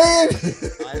what I'm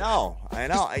saying? I know.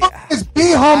 Just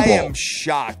be humble. I am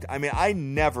shocked. I mean, I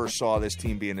never saw this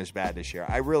team being this bad this year.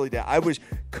 I really did. I was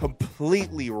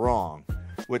completely wrong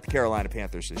with the Carolina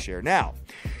Panthers this year. Now,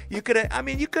 you could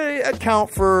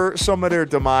account for some of their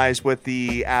demise with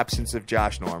the absence of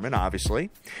Josh Norman,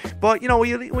 obviously. But, you know,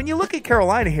 when you look at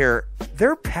Carolina here,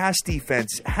 their pass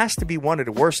defense has to be one of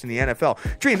the worst in the NFL.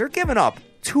 Dream, they're giving up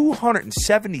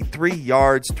 273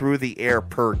 yards through the air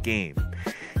per game.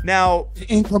 Now,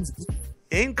 in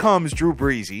comes Drew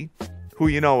Brees, who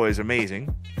you know is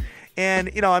amazing.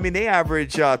 And, you know, I mean, they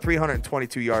average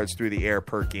 322 yards through the air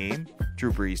per game.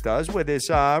 Drew Brees does. With his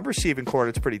receiving core,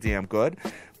 it's pretty damn good.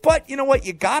 But you know what?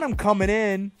 You got him coming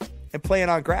in and playing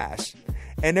on grass.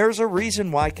 And there's a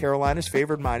reason why Carolina's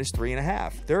favored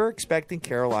 -3.5. They're expecting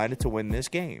Carolina to win this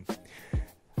game.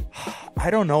 I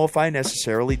don't know if I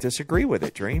necessarily disagree with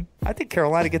it, Dream. I think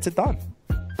Carolina gets it done.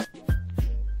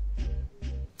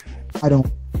 I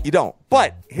don't. You don't.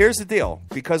 But here's the deal.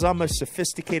 Because I'm a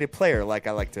sophisticated player, like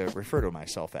I like to refer to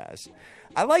myself as,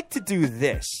 I like to do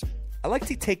this. I like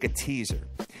to take a teaser.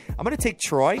 I'm going to take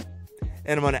Troy,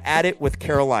 and I'm going to add it with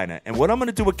Carolina. And what I'm going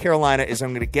to do with Carolina is I'm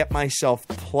going to get myself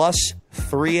plus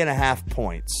 3.5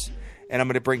 points. and I'm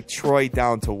going to bring Troy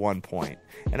down to 1 point.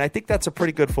 And I think that's a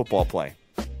pretty good football play.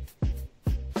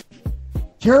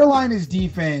 Carolina's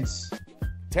defense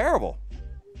terrible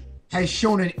has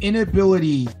shown an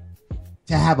inability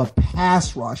to have a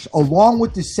pass rush, along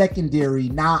with the secondary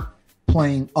not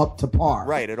playing up to par.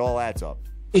 Right, it all adds up.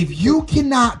 If you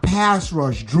cannot pass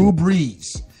rush Drew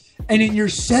Brees, and in your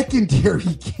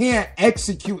secondary can't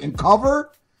execute and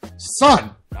cover,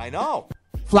 son. I know.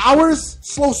 Flowers,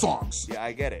 slow songs. Yeah,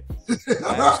 I get it.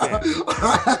 I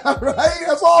understand. Right?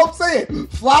 That's all I'm saying.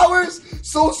 Flowers,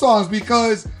 slow songs,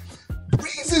 because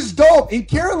Brees is dope, and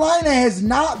Carolina has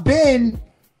not been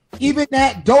even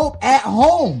that dope at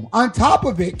home. On top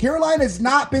of it, Carolina has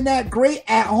not been that great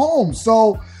at home.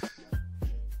 So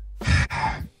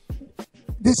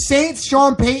the Saints,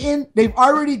 Sean Payton, they've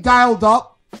already dialed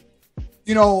up,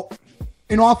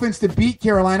 an offense to beat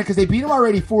Carolina, because they beat them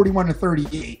already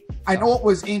 41-38. I know it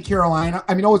was in Carolina.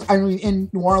 I mean, in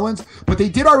New Orleans, but they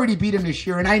did already beat him this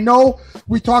year. And I know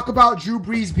we talk about Drew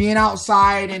Brees being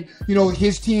outside and,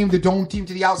 his team, the dome team,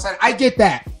 to the outside. I get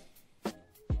that.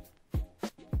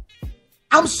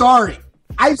 I'm sorry.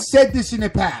 I've said this in the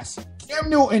past. Cam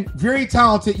Newton, very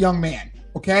talented young man,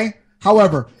 okay?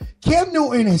 However, Cam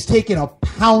Newton has taken a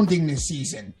pounding this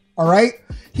season, all right?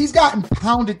 He's gotten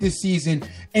pounded this season,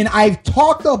 and I've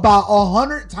talked about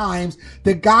 100 times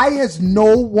the guy has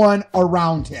no one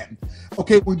around him.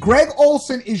 Okay, when Greg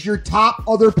Olsen is your top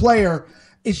other player,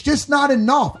 it's just not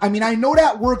enough. I mean, I know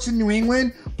that works in New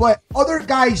England, but other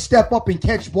guys step up and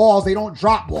catch balls. They don't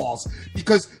drop balls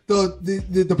because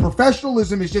the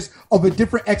professionalism is just of a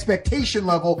different expectation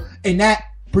level in that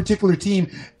particular team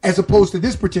as opposed to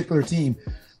this particular team.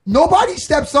 Nobody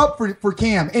steps up for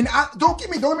Cam. And don't get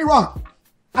me wrong.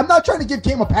 I'm not trying to give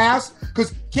Cam a pass,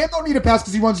 because Cam don't need a pass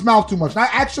because he runs his mouth too much. And I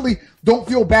actually don't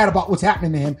feel bad about what's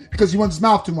happening to him because he runs his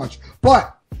mouth too much.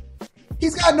 But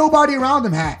he's got nobody around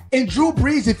him, And Drew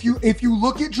Brees, if you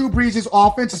look at Drew Brees'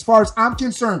 offense, as far as I'm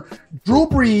concerned, Drew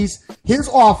Brees, his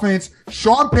offense,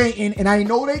 Sean Payton, and I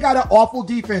know they got an awful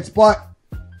defense, but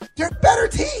they're a better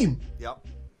team. Yep.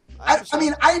 I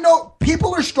mean, I know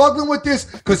people are struggling with this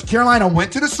because Carolina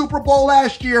went to the Super Bowl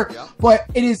last year, but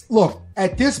it is, look,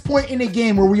 at this point in the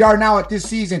game where we are now at this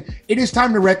season, it is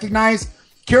time to recognize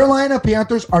Carolina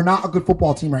Panthers are not a good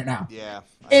football team right now. Yeah.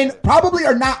 And probably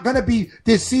are not going to be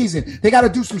this season. They got to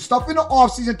do some stuff in the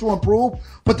offseason to improve,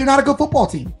 but they're not a good football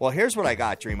team. Well, here's what I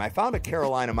got, Dream. I found a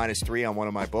Carolina -3 on one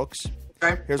of my books.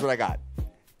 Okay. Here's what I got.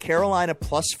 Carolina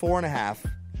 +4.5,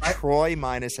 Troy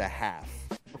 -0.5.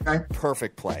 Okay.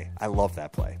 Perfect play. I love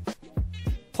that play.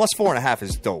 +4.5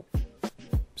 is dope.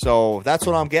 So that's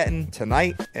what I'm getting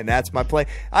tonight, and that's my play.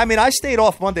 I mean, I stayed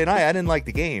off Monday night. I didn't like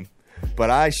the game, but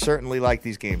I certainly like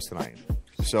these games tonight.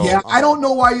 So yeah, I don't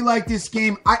know why you like this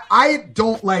game. I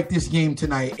don't like this game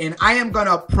tonight, and I am going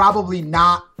to probably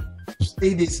not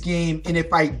play this game. And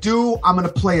if I do, I'm going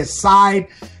to play a side.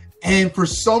 And for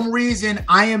some reason,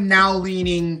 I am now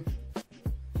leaning.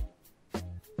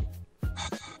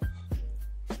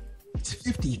 It's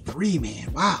 53,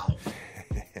 man. Wow.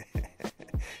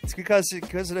 It's because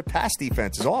of the pass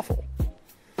defense is awful.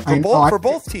 For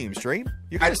both teams, Dream.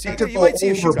 You might see a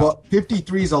shootout.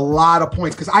 53 is a lot of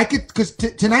points because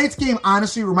tonight's game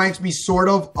honestly reminds me sort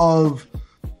of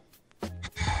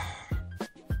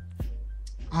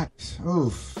I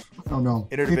don't know.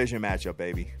 Interdivision matchup,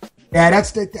 baby. Yeah,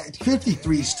 that's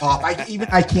 53 is tough. I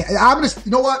can't.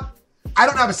 You know what? I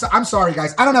don't have a side. I'm sorry,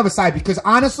 guys. I don't have a side because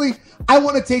honestly, I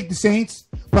want to take the Saints,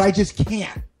 but I just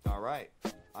can't. All right.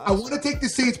 I want to take the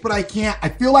Saints, but I can't. I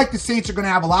feel like the Saints are going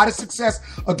to have a lot of success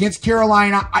against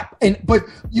Carolina. But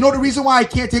you know the reason why I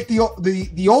can't take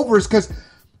the over is because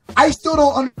I still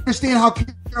don't understand how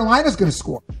Carolina's going to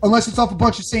score unless it's off a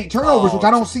bunch of Saint turnovers, which I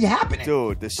don't see happening.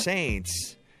 Dude, the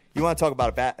Saints. You want to talk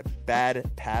about a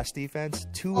bad pass defense?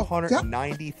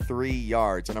 293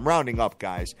 yards, and I'm rounding up,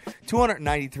 guys.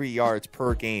 293 yards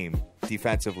per game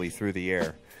defensively through the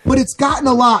air. But it's gotten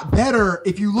a lot better.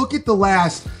 If you look at their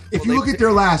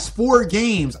last 4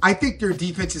 games, I think their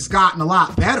defense has gotten a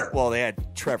lot better. Well, they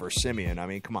had Trevor Siemian. I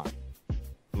mean, come on,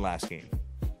 last game.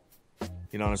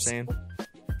 You know what I'm saying?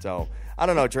 So I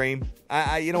don't know, Dream.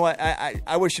 You know what?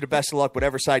 I wish you the best of luck,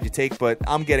 whatever side you take. But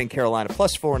I'm getting Carolina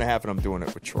 +4.5, and I'm doing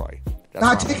it with Troy. That's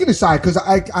not taking a side because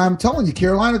I'm telling you,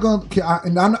 Carolina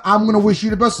and I'm going to wish you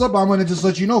the best of luck. But I'm going to just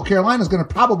let you know Carolina's going to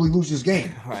probably lose this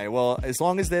game. All right. Well, as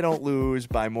long as they don't lose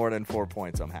by more than 4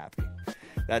 points, I'm happy.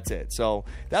 That's it. So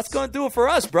that's going to do it for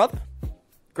us, brother.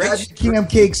 Great. Cam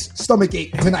Cake's stomach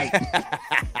ache tonight.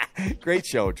 Great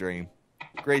show, Dream.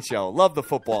 Great show. Love the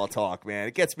football talk, man.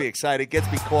 It gets me excited, gets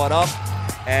me caught up,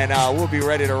 and we'll be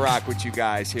ready to rock with you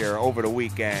guys here over the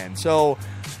weekend. So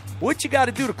what you got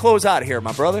to do to close out here,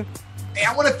 my brother? Hey,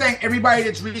 I want to thank everybody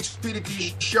that's retweeted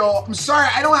the show. I'm sorry,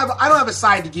 I don't have a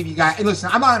side to give you guys. And listen,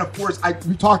 I'm not going to force.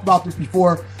 We talked about this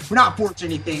before. We're not forcing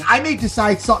anything. I may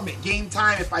decide something at game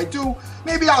time. If I do,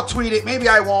 maybe I'll tweet it. Maybe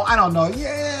I won't. I don't know.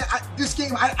 Yeah, this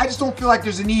game, I just don't feel like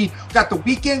there's a need. We got the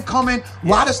weekend coming. A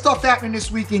lot of stuff happening this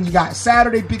weekend. You got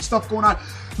Saturday, big stuff going on.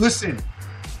 Listen,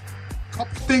 a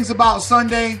couple things about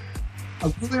Sunday.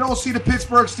 I really don't see the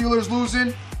Pittsburgh Steelers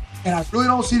losing. And I really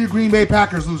don't see the Green Bay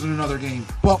Packers losing another game.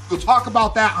 But we'll talk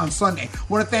about that on Sunday. I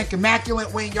want to thank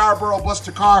Immaculate, Wayne Yarborough,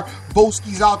 Buster Carr,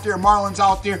 Boski's out there, Marlon's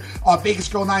out there, Vegas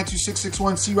Girl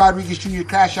 92661, C. Rodriguez Jr.,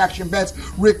 Crash Action Bets,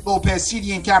 Rick Lopez,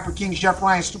 CD and Capper Kings, Jeff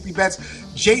Ryan, Stoopy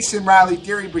Bets, Jason Riley,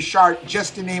 Gary Bouchard,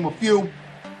 just to name a few.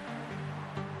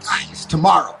 Guys,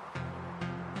 tomorrow,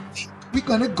 we're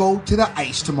going to go to the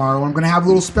ice tomorrow. I'm going to have a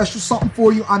little special something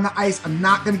for you on the ice. I'm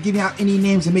not going to give out any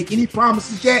names and make any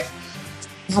promises yet.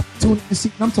 Opportunity to see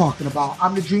what I'm talking about.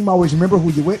 I'm the Dream. Always remember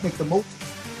who you with. Make the most.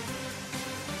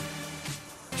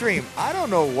 Dream, I don't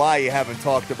know why you haven't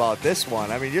talked about this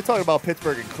one. I mean, you're talking about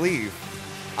Pittsburgh and Cleve.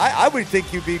 I would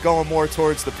think you'd be going more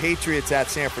towards the Patriots at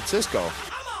San Francisco.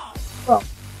 Well,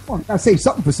 I gotta save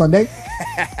something for Sunday.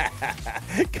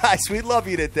 Guys, we love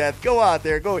you to death. Go out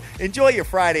there. Go enjoy your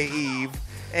Friday Eve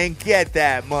and get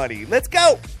that money. Let's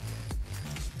go.